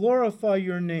 "Father, glorify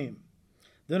your name."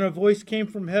 Then a voice came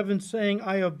from heaven saying,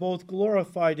 "I have both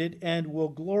glorified it and will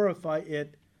glorify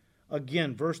it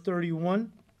again." Verse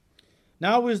 31,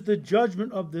 "Now is the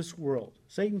judgment of this world."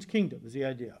 Satan's kingdom is the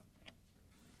idea.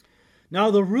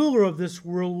 "Now the ruler of this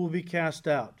world will be cast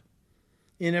out.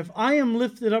 And if I am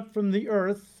lifted up from the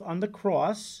earth on the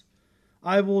cross,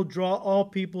 I will draw all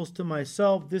peoples to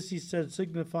myself." This he said,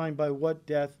 signifying by what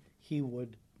death he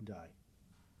would die.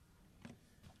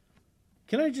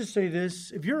 Can I just say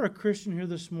this? If you're a Christian here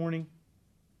this morning,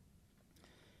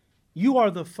 you are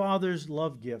the Father's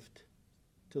love gift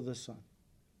to the Son.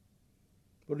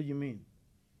 What do you mean?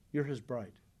 You're His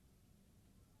bride.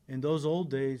 In those old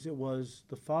days, it was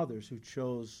the fathers who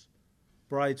chose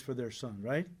brides for their son,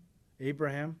 right?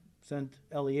 Abraham sent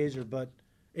Eliezer, but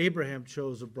Abraham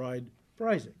chose a bride for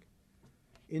Isaac.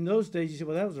 In those days, you say,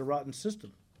 well, that was a rotten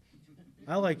system.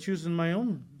 I like choosing my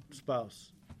own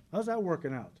spouse. How's that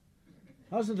working out?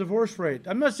 How's the divorce rate?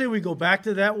 I'm not saying we go back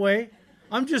to that way.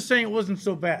 I'm just saying it wasn't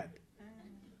so bad.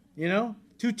 You know,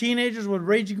 2 teenagers with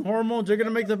raging hormones, they're going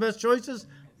to make the best choices?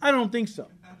 I don't think so.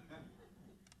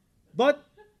 But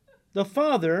the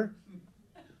Father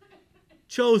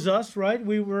chose us, right?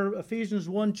 We were, Ephesians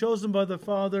 1, chosen by the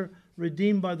Father,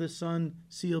 redeemed by the Son,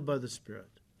 sealed by the Spirit.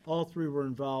 All three were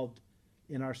involved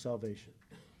in our salvation.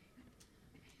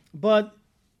 But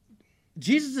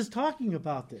Jesus is talking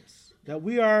about this, that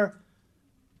we are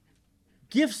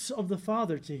gifts of the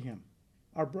Father to Him,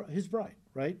 His bride,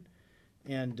 right?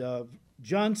 And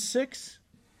John 6,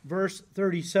 verse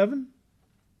 37.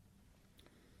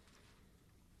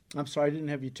 I'm sorry, I didn't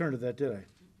have you turn to that, did I?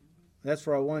 That's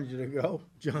where I wanted you to go.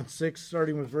 John 6,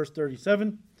 starting with verse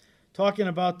 37. Talking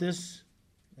about this,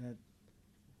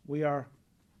 we are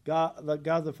God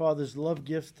the Father's love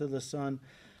gift to the Son.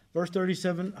 Verse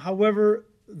 37, however,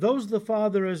 those the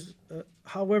Father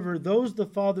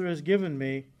has given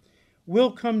me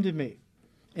will come to me,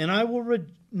 and I will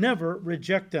never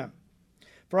reject them.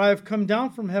 For I have come down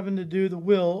from heaven to do the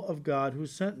will of God who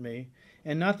sent me,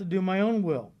 and not to do my own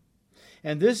will.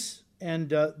 And this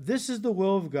is the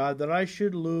will of God, that I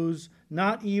should lose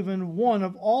not even one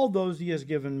of all those He has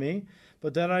given me,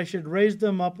 but that I should raise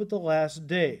them up at the last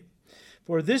day.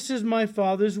 For this is my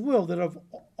Father's will, that of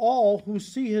all who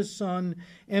see His Son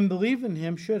and believe in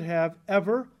Him should have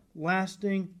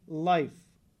everlasting life.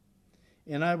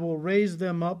 And I will raise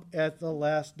them up at the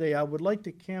last day. I would like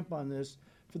to camp on this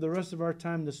for the rest of our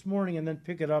time this morning and then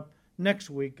pick it up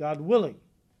next week, God willing.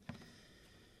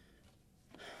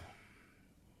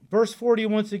 Verse 40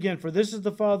 once again, for this is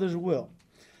the Father's will,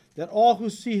 that all who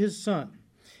see His Son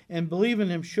and believe in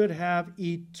Him should have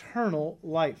eternal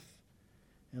life,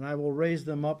 and I will raise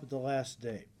them up at the last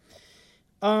day.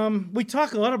 We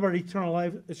talk a lot about eternal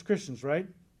life as Christians, right?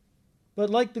 But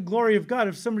like the glory of God,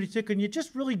 if somebody said, can you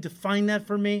just really define that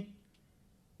for me?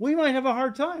 We might have a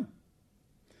hard time.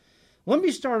 Let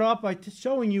me start off by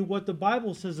showing you what the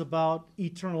Bible says about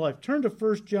eternal life. Turn to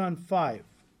 1 John 5.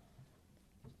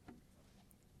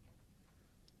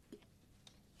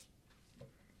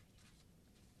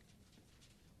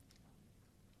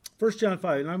 1 John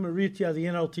 5, and I'm going to read to you out of the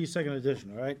NLT second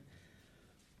edition, all right?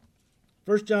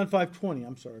 1 John 5:20,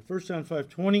 I'm sorry. 1 John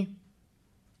 5:20.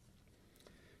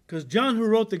 Because John, who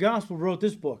wrote the gospel, wrote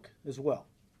this book as well.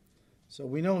 So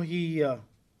we know he, the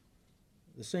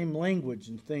same language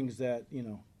and things that,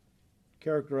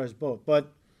 characterize both.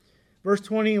 But verse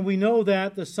 20, and we know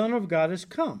that the Son of God has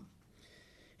come,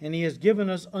 and He has given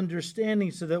us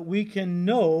understanding so that we can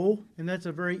know, and that's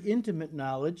a very intimate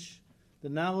knowledge. The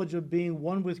knowledge of being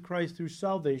one with Christ through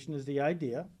salvation is the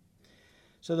idea.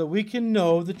 So that we can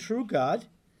know the true God.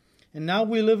 And now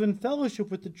we live in fellowship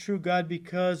with the true God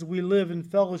because we live in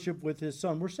fellowship with His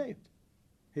Son. We're saved.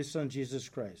 His Son, Jesus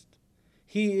Christ.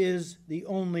 He is the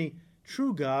only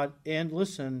true God. And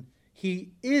listen,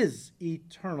 He is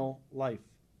eternal life.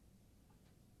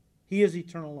 He is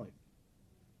eternal life.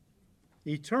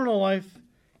 Eternal life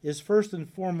is first and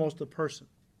foremost a person.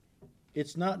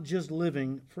 It's not just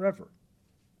living forever.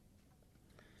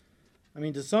 I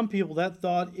mean, to some people, that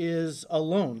thought is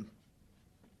alone,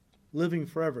 living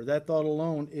forever. That thought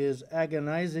alone is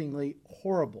agonizingly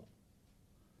horrible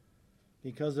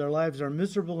because their lives are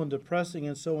miserable and depressing,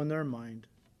 and so in their mind,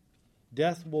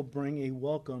 death will bring a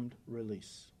welcomed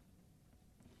release.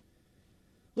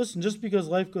 Listen, just because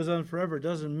life goes on forever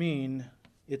doesn't mean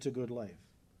it's a good life.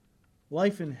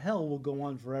 Life in hell will go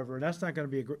on forever, and that's not going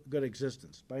to be a good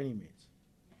existence by any means.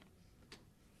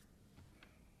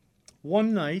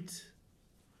 One night,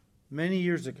 many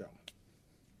years ago,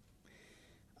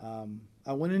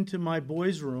 I went into my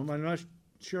boys' room. I'm not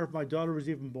sure if my daughter was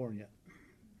even born yet.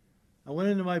 I went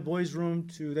into my boys' room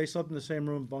they slept in the same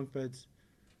room, bunk beds,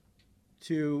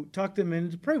 to tuck them in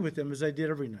and to pray with them as I did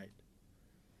every night.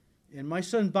 And my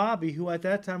son Bobby, who at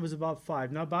that time was about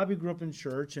 5, now Bobby grew up in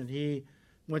church and he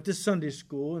went to Sunday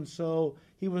school, and so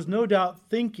he was no doubt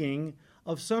thinking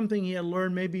of something he had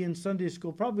learned maybe in Sunday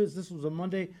school, probably this was a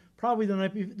Monday, probably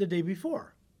the day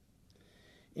before.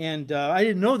 And I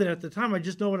didn't know that at the time. I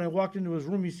just know when I walked into his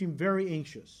room, he seemed very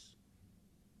anxious,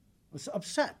 was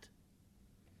upset.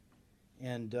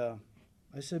 And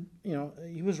I said,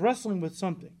 he was wrestling with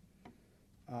something.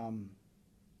 And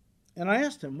I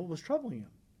asked him what was troubling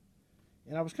him.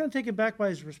 And I was kind of taken back by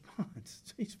his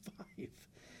response. He's 5.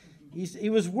 He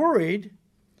was worried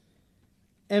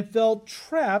and felt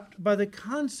trapped by the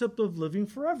concept of living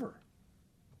forever.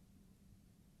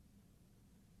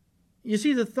 You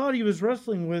see, the thought he was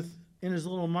wrestling with in his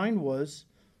little mind was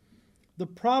the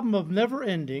problem of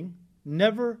never-ending,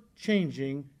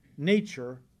 never-changing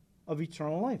nature of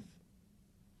eternal life.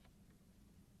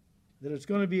 That it's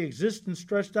going to be existence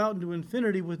stretched out into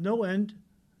infinity with no end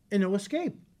and no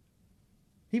escape.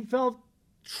 He felt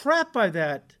trapped by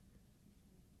that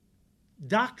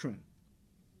doctrine,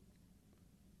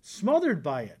 smothered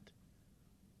by it.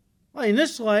 Well, in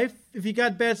this life, if you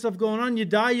got bad stuff going on, you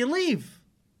die, you leave,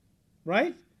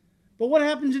 right? But what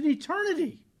happens in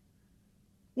eternity?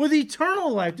 With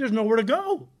eternal life, there's nowhere to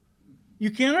go.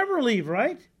 You can't ever leave,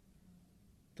 right?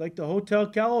 It's like the Hotel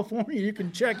California. You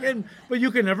can check in, but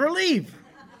you can never leave.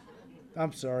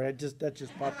 I'm sorry, that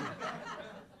just popped in.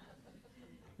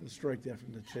 Let's strike that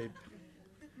from the tape.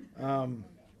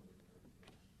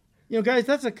 Guys,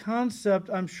 that's a concept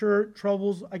I'm sure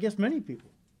troubles, I guess, many people.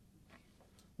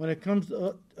 When it comes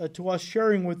to us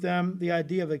sharing with them the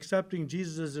idea of accepting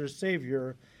Jesus as their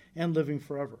Savior and living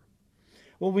forever.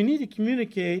 What we need to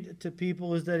communicate to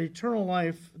people is that eternal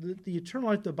life, the eternal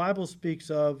life the Bible speaks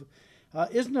of,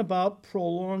 isn't about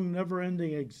prolonged,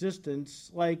 never-ending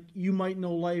existence like you might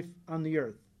know life on the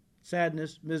earth.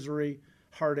 Sadness, misery,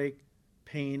 heartache,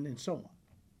 pain, and so on.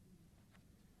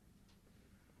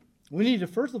 We need to,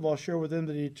 first of all, share with them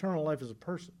that eternal life is a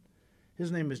person.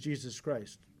 His name is Jesus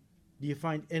Christ. Do you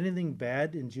find anything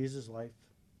bad in Jesus' life?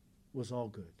 It was all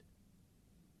good.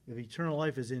 If eternal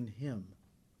life is in him,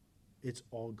 it's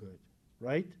all good,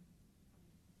 right?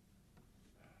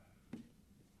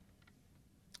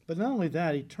 But not only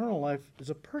that, eternal life is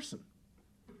a person.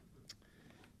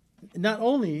 Not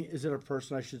only is it a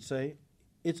person, I should say,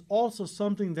 it's also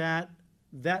something that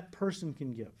person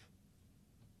can give.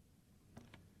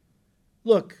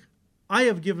 Look, I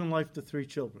have given life to 3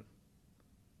 children.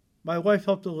 My wife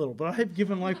helped a little, but I have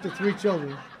given life to 3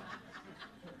 children.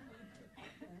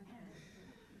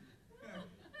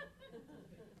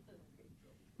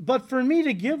 But for me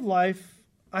to give life,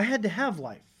 I had to have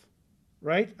life,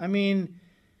 right? I mean,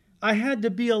 I had to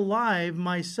be alive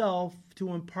myself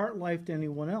to impart life to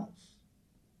anyone else.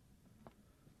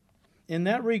 In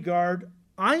that regard,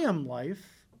 I am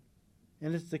life,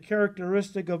 and it's the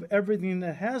characteristic of everything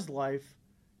that has life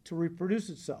to reproduce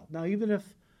itself. Now, even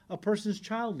if a person's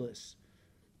childless,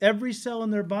 every cell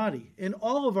in their body, in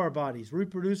all of our bodies,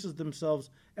 reproduces themselves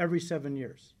every 7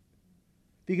 years.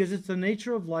 Because it's the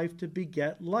nature of life to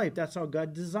beget life. That's how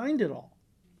God designed it all.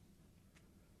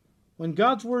 When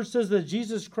God's word says that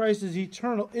Jesus Christ is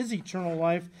eternal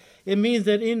life, it means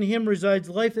that in him resides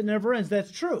life that never ends.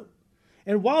 That's true.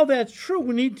 And while that's true,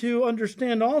 we need to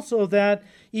understand also that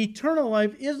eternal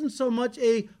life isn't so much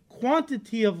a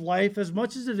quantity of life as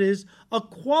much as it is a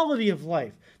quality of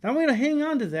life. Now I'm going to hang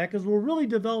on to that because we'll really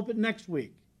develop it next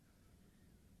week.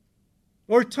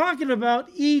 We're talking about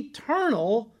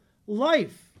eternal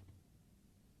life.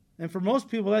 And for most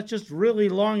people, that's just really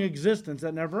long existence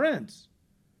that never ends.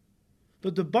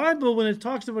 But the Bible, when it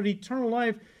talks about eternal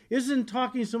life, isn't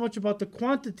talking so much about the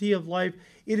quantity of life.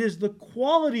 It is the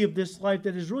quality of this life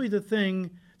that is really the thing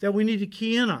that we need to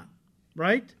key in on,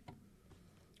 right?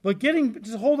 But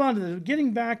just hold on to this.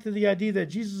 Getting back to the idea that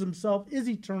Jesus himself is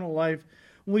eternal life,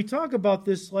 when we talk about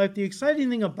this life, the exciting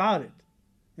thing about it,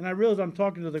 and I realize I'm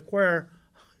talking to the choir,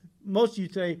 most of you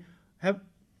today have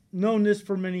known this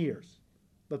for many years.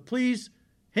 But please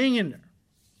hang in there,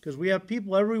 because we have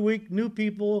people every week, new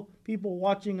people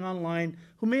watching online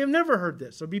who may have never heard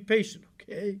this, so be patient,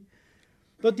 okay?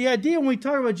 But the idea when we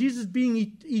talk about Jesus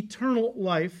being eternal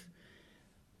life,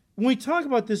 when we talk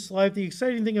about this life, the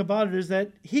exciting thing about it is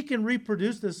that he can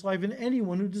reproduce this life in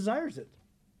anyone who desires it.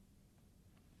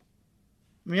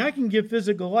 I mean, I can give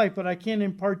physical life, but I can't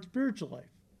impart spiritual life.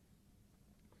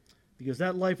 Because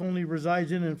that life only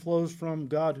resides in and flows from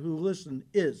God who, listen,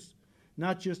 is,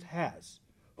 not just has,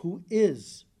 who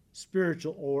is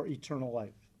spiritual or eternal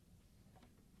life.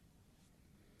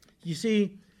 You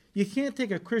see, you can't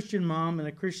take a Christian mom and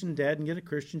a Christian dad and get a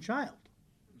Christian child.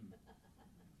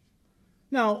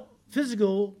 Now,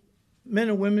 physical men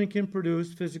and women can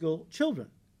produce physical children,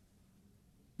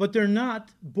 but they're not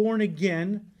born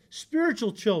again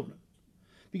spiritual children,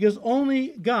 because only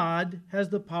God has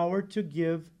the power to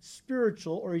give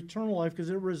spiritual or eternal life because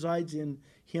it resides in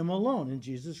him alone, in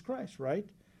Jesus Christ, right?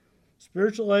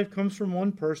 Spiritual life comes from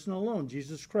one person alone,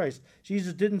 Jesus Christ.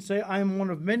 Jesus didn't say, I am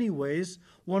one of many ways,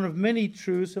 one of many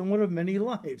truths, and one of many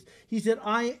lives. He said,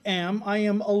 I am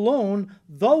alone,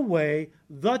 the way,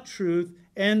 the truth,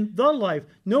 and the life.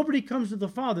 Nobody comes to the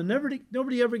Father.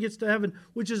 Nobody ever gets to heaven,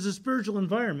 which is a spiritual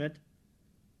environment,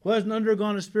 who hasn't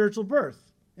undergone a spiritual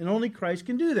birth. And only Christ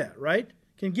can do that, right?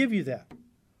 Can give you that.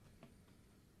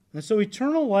 And so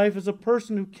eternal life is a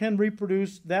person who can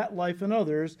reproduce that life in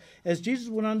others, as Jesus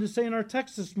went on to say in our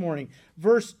text this morning.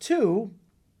 Verse 2,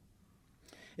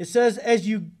 it says, as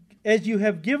you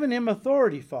have given him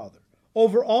authority, Father,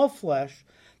 over all flesh,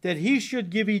 that he should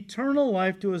give eternal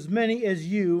life to as many as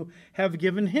you have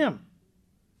given him.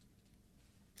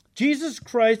 Jesus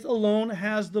Christ alone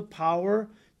has the power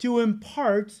to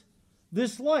impart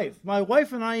this life. My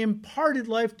wife and I imparted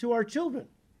life to our children.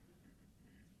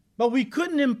 But we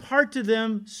couldn't impart to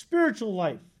them spiritual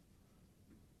life.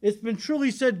 It's been truly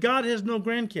said God has no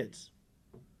grandkids.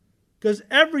 Because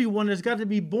everyone has got to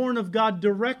be born of God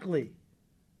directly.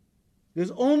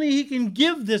 Because only he can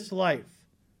give this life.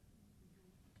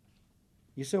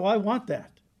 You say, well, I want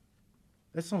that.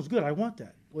 That sounds good. I want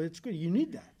that. Well, it's good. You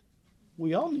need that.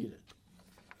 We all need it.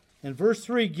 And verse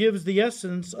 3 gives the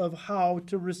essence of how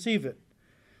to receive it.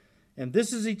 And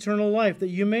this is eternal life, that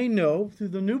you may know, through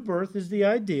the new birth is the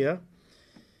idea,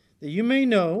 that you may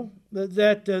know,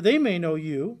 that they may know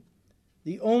you,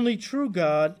 the only true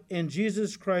God, and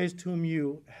Jesus Christ whom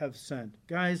you have sent.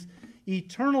 Guys,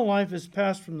 eternal life is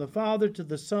passed from the Father to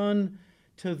the Son,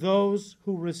 to those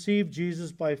who receive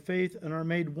Jesus by faith and are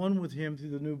made one with him through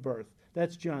the new birth.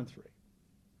 That's John 3.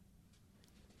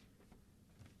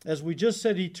 As we just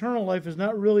said, eternal life is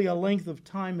not really a length of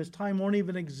time, as time won't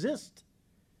even exist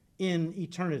in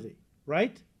eternity,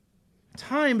 right?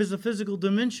 Time is a physical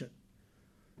dimension.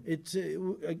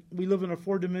 We live in a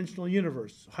four-dimensional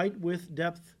universe, height, width,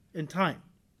 depth, and time.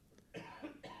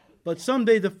 But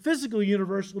someday the physical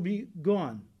universe will be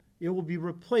gone. It will be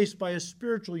replaced by a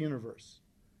spiritual universe.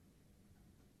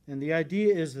 And the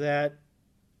idea is that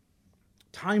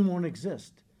time won't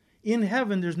exist. In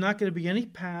heaven, there's not going to be any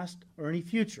past or any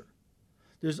future.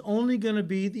 There's only going to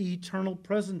be the eternal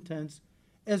present tense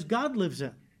as God lives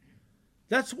in.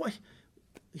 That's why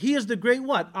he is the great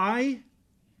what? I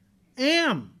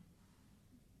am.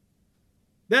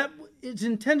 That is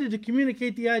intended to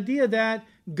communicate the idea that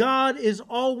God is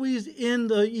always in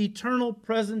the eternal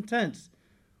present tense.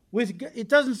 It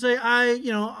doesn't say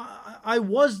I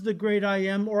was the great I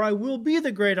am, or I will be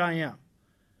the great I am.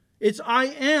 It's I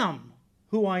am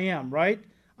who I am, right?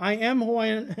 I am who I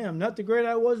am, not the great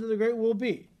I was or the great will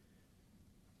be.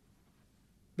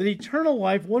 But eternal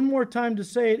life, one more time to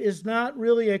say it, is not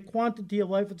really a quantity of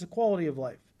life, it's a quality of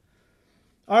life.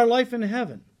 Our life in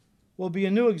heaven will be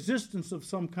a new existence of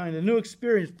some kind, a new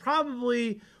experience.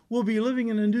 Probably we'll be living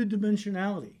in a new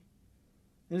dimensionality.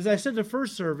 And as I said the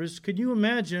first service, could you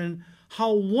imagine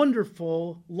how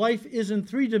wonderful life is in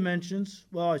 3 dimensions?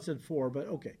 Well, I said 4, but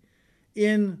okay.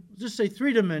 In, just say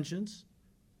 3 dimensions,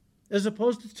 as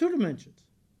opposed to 2 dimensions.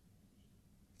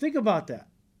 Think about that.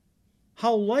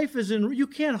 How life is in, you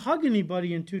can't hug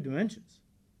anybody in 2 dimensions,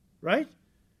 right?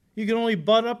 You can only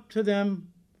butt up to them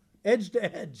edge to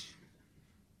edge.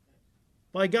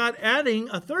 By God adding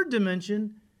a 3rd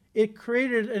dimension, it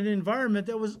created an environment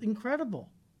that was incredible,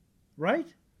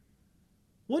 right?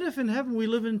 What if in heaven we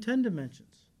live in 10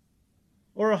 dimensions,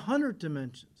 or 100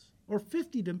 dimensions, or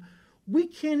 50 dimensions? We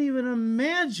can't even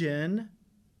imagine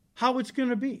how it's going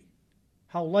to be,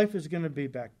 how life is going to be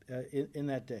back in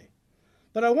that day.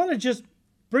 But I want to just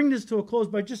bring this to a close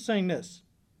by just saying this.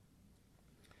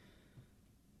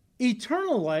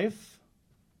 Eternal life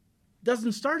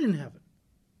doesn't start in heaven.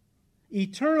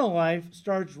 Eternal life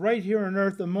starts right here on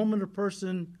earth the moment a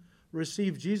person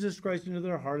receives Jesus Christ into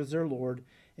their heart as their Lord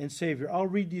and Savior. I'll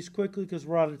read these quickly because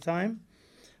we're out of time.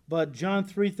 But John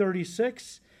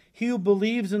 3:36, he who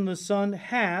believes in the Son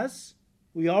has,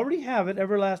 we already have it,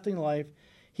 everlasting life.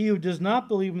 He who does not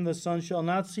believe in the Son shall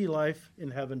not see life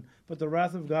in heaven, but the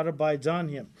wrath of God abides on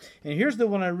him. And here's the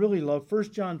one I really love,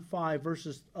 1 John 5,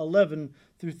 verses 11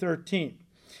 through 13.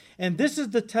 And this is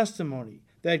the testimony,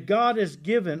 that God has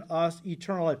given us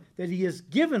eternal life, that he has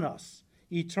given us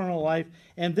eternal life,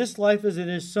 and this life is in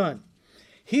his Son.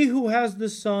 He who has the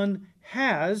Son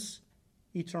has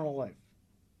eternal life.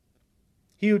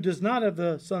 He who does not have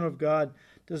the Son of God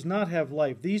does not have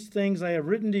life. These things I have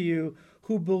written to you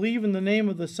who believe in the name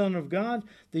of the Son of God,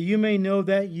 that you may know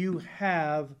that you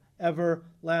have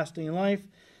everlasting life,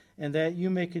 and that you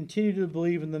may continue to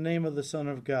believe in the name of the Son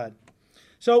of God.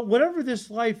 So whatever this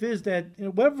life is,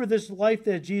 whatever this life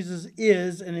that Jesus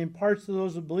is and imparts to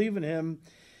those who believe in him,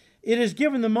 It is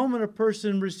given the moment a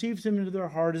person receives him into their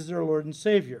heart as their Lord and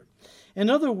Savior. In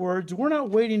other words, we're not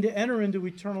waiting to enter into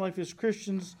eternal life as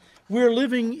Christians. We're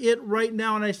living it right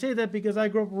now. And I say that because I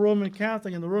grew up a Roman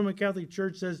Catholic, and the Roman Catholic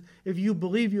Church says if you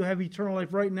believe you have eternal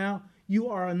life right now, you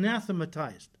are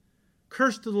anathematized,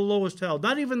 cursed to the lowest hell.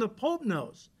 Not even the Pope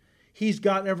knows he's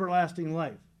got everlasting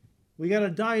life. We got to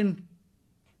die and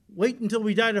wait until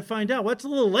we die to find out. Well, that's a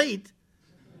little late.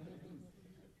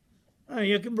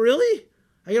 Really?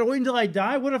 I got to wait until I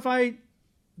die? What if I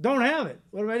don't have it?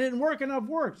 What if I didn't work enough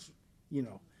works? You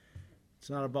know, it's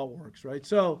not about works, right?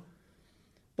 So,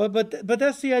 but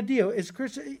that's the idea. It's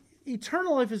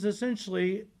eternal life is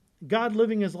essentially God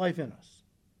living his life in us,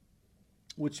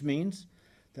 which means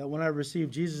that when I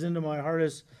received Jesus into my heart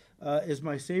as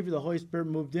my Savior, the Holy Spirit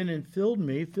moved in and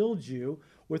filled you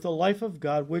with the life of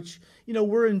God, which,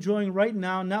 we're enjoying right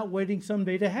now, not waiting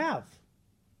someday to have.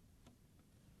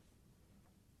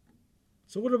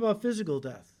 So what about physical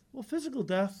death? Well, physical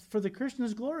death for the Christian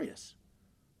is glorious.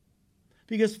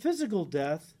 Because physical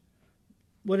death,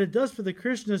 what it does for the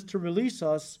Christian is to release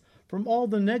us from all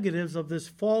the negatives of this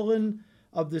fallen,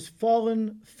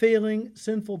 failing,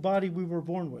 sinful body we were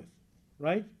born with.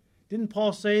 Right? Didn't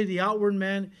Paul say the outward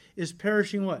man is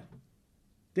perishing what?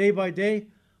 Day by day?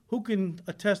 Who can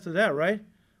attest to that, right?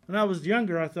 When I was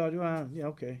younger, I thought, well, yeah,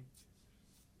 okay.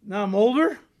 Now I'm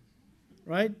older,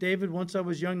 right? David, once I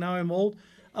was young, now I'm old.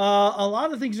 A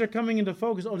lot of things are coming into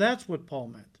focus. Oh, that's what Paul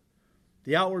meant.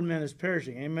 The outward man is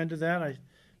perishing. Amen to that. I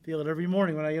feel it every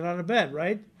morning when I get out of bed,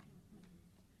 right?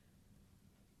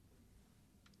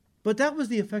 But that was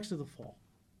the effects of the fall.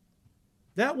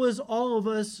 That was all of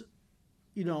us,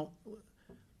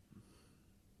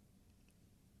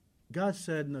 God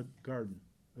said in the Garden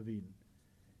of Eden,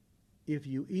 if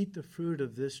you eat the fruit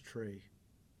of this tree,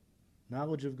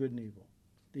 knowledge of good and evil,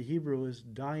 the Hebrew is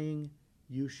dying,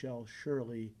 you shall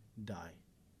surely die.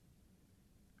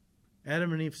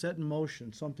 Adam and Eve set in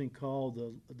motion something called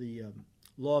the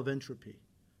law of entropy,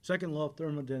 second law of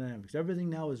thermodynamics. Everything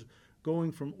now is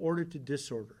going from order to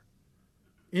disorder,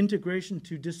 integration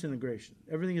to disintegration.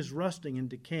 Everything is rusting and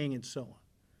decaying and so on.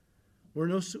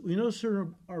 We no sooner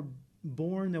are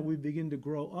born that we begin to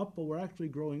grow up, but we're actually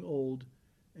growing old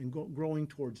and growing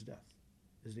towards death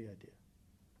is the idea.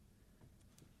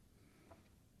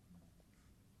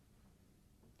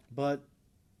 But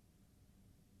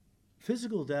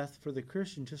physical death for the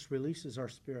Christian just releases our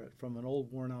spirit from an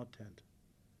old, worn-out tent.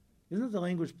 Isn't that the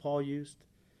language Paul used?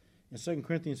 In 2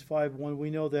 Corinthians 5:1, we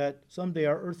know that someday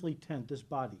our earthly tent, this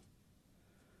body,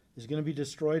 is going to be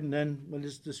destroyed, and then when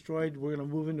it's destroyed, we're going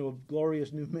to move into a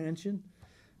glorious new mansion,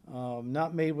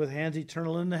 not made with hands,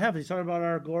 eternal in the heavens. He's talking about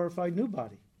our glorified new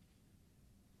body.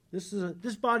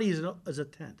 This body is a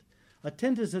tent. A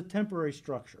tent is a temporary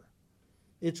structure.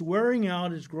 It's wearing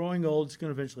out, it's growing old, it's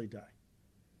going to eventually die.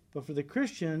 But for the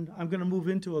Christian, I'm going to move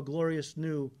into a glorious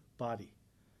new body.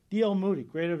 D.L. Moody,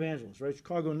 great evangelist, right?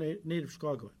 Chicago, native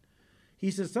Chicagoan. He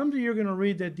says, someday you're going to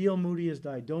read that D.L. Moody has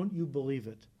died. Don't you believe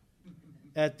it?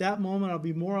 At that moment, I'll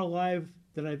be more alive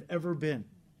than I've ever been.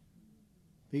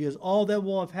 Because all that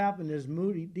will have happened is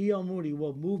D.L. Moody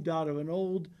will have moved out of an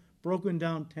old, broken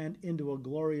down tent into a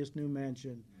glorious new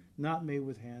mansion, not made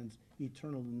with hands,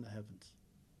 eternal in the heavens.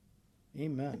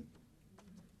 Amen.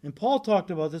 And Paul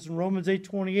talked about this in Romans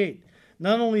 8:28.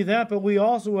 Not only that, but we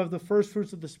also have the first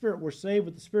fruits of the Spirit. We're saved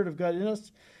with the Spirit of God in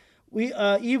us. We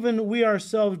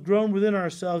ourselves groan within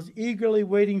ourselves, eagerly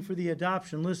waiting for the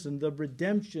adoption. Listen, the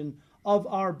redemption of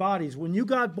our bodies. When you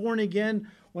got born again,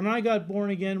 when I got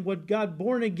born again, what got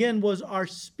born again was our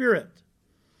spirit.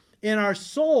 And our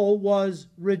soul was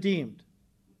redeemed.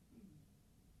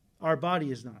 Our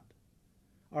body is not.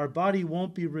 Our body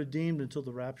won't be redeemed until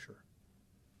the rapture.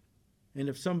 And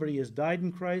if somebody has died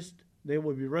in Christ, they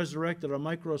will be resurrected a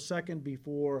microsecond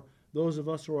before those of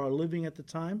us who are living at the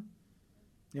time.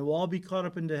 And we'll all be caught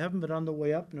up into heaven, but on the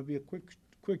way up, and it'll be a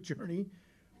quick journey,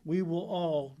 we will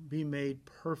all be made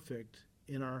perfect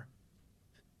in our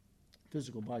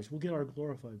physical bodies. We'll get our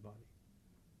glorified body.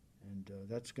 And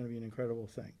that's going to be an incredible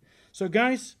thing. So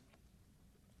guys,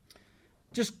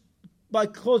 just by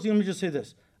closing, let me just say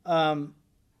this.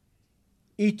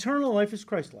 Eternal life is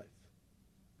Christ's life.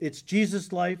 It's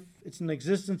Jesus' life. It's an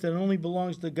existence that only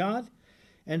belongs to God,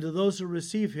 and to those who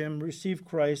receive him, receive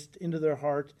Christ into their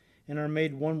heart and are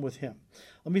made one with him.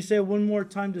 Let me say it one more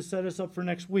time to set us up for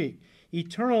next week.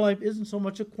 Eternal life isn't so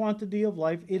much a quantity of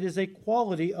life, it is a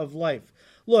quality of life.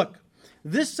 Look,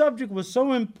 this subject was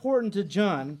so important to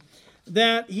John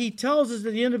that he tells us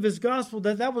at the end of his gospel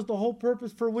that was the whole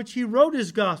purpose for which he wrote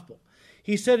his gospel.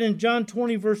 He said in John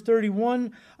 20, verse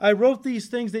 31, I wrote these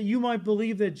things that you might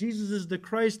believe that Jesus is the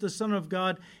Christ, the Son of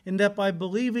God, and that by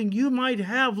believing you might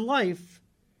have life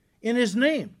in his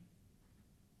name.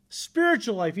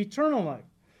 Spiritual life, eternal life.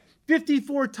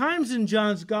 54 times in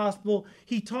John's gospel,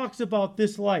 he talks about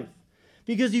this life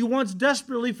because he wants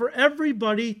desperately for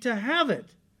everybody to have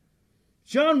it.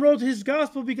 John wrote his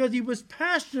gospel because he was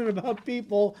passionate about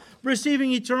people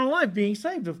receiving eternal life, being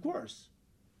saved, of course.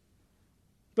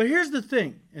 But here's the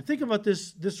thing, and think about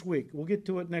this week. We'll get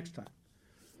to it next time.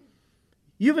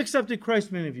 You've accepted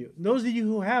Christ, many of you. Those of you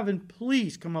who haven't,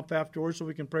 please come up afterwards so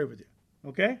we can pray with you.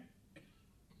 Okay?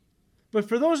 But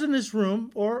for those in this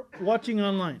room or watching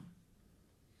online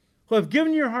who have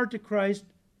given your heart to Christ,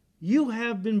 you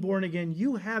have been born again.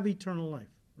 You have eternal life,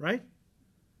 right?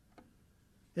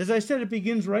 As I said, it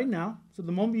begins right now. So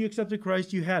the moment you accepted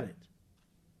Christ, you had it.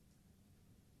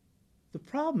 The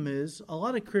problem is a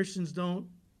lot of Christians don't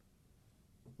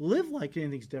live like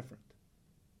anything's different.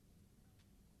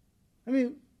 I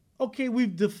mean, okay,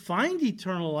 we've defined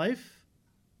eternal life,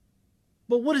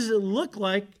 but what does it look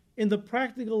like in the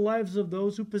practical lives of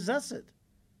those who possess it?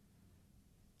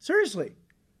 Seriously.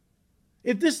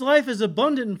 If this life is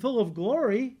abundant and full of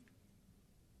glory,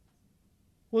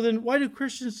 well then why do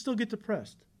Christians still get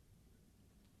depressed?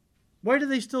 Why do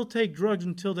they still take drugs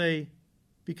until they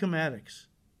become addicts?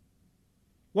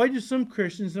 Why do some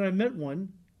Christians, and I met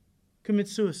one, commit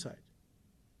suicide?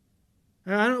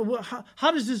 And I don't,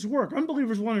 how does this work?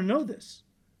 Unbelievers want to know this.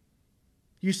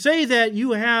 You say that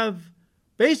you have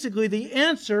basically the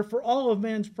answer for all of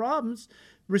man's problems,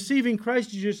 receiving Christ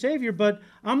as your Savior, but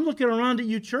I'm looking around at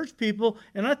you church people,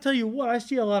 and I tell you what, I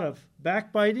see a lot of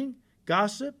backbiting,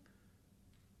 gossip,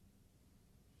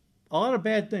 a lot of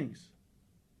bad things.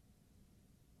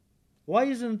 Why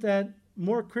isn't that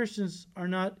more Christians are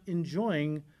not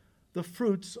enjoying the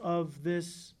fruits of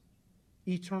this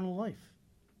eternal life,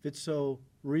 if it's so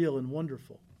real and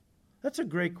wonderful? That's a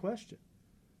great question.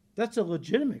 That's a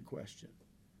legitimate question.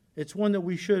 It's one that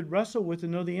we should wrestle with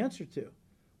and know the answer to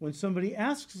when somebody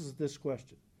asks us this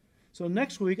question. So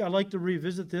next week, I'd like to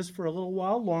revisit this for a little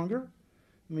while longer.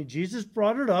 I mean, Jesus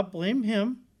brought it up. Blame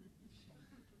him.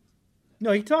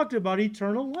 No, he talked about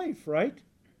eternal life, right?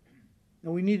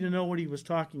 And we need to know what he was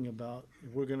talking about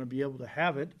if we're going to be able to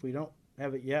have it, if we don't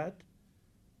have it yet,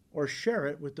 or share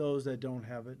it with those that don't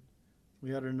have it.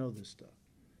 We ought to know this stuff.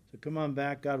 So come on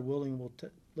back, God willing, we'll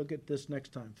look at this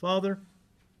next time. Father,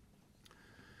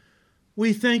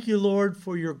 we thank you, Lord,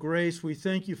 for your grace. We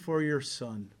thank you for your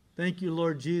Son. Thank you,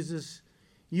 Lord Jesus.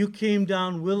 You came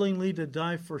down willingly to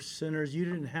die for sinners. You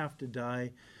didn't have to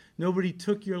die. Nobody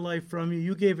took your life from you.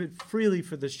 You gave it freely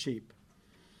for the sheep.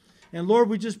 And Lord,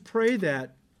 we just pray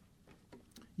that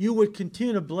you would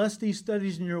continue to bless these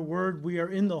studies in your word. We are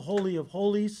in the Holy of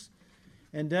Holies,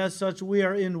 and as such, we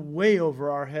are in way over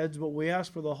our heads, but we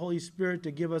ask for the Holy Spirit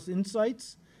to give us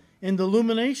insights and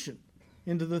illumination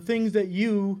into the things that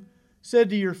you said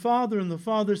to your Father, and the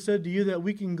Father said to you, that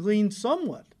we can glean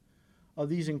somewhat of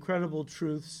these incredible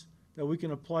truths, that we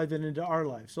can apply them into our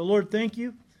life. So Lord, thank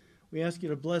you. We ask you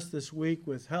to bless this week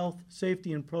with health,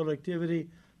 safety, and productivity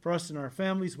for us and our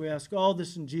families. We ask all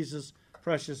this in Jesus'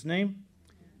 precious name.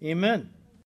 Amen.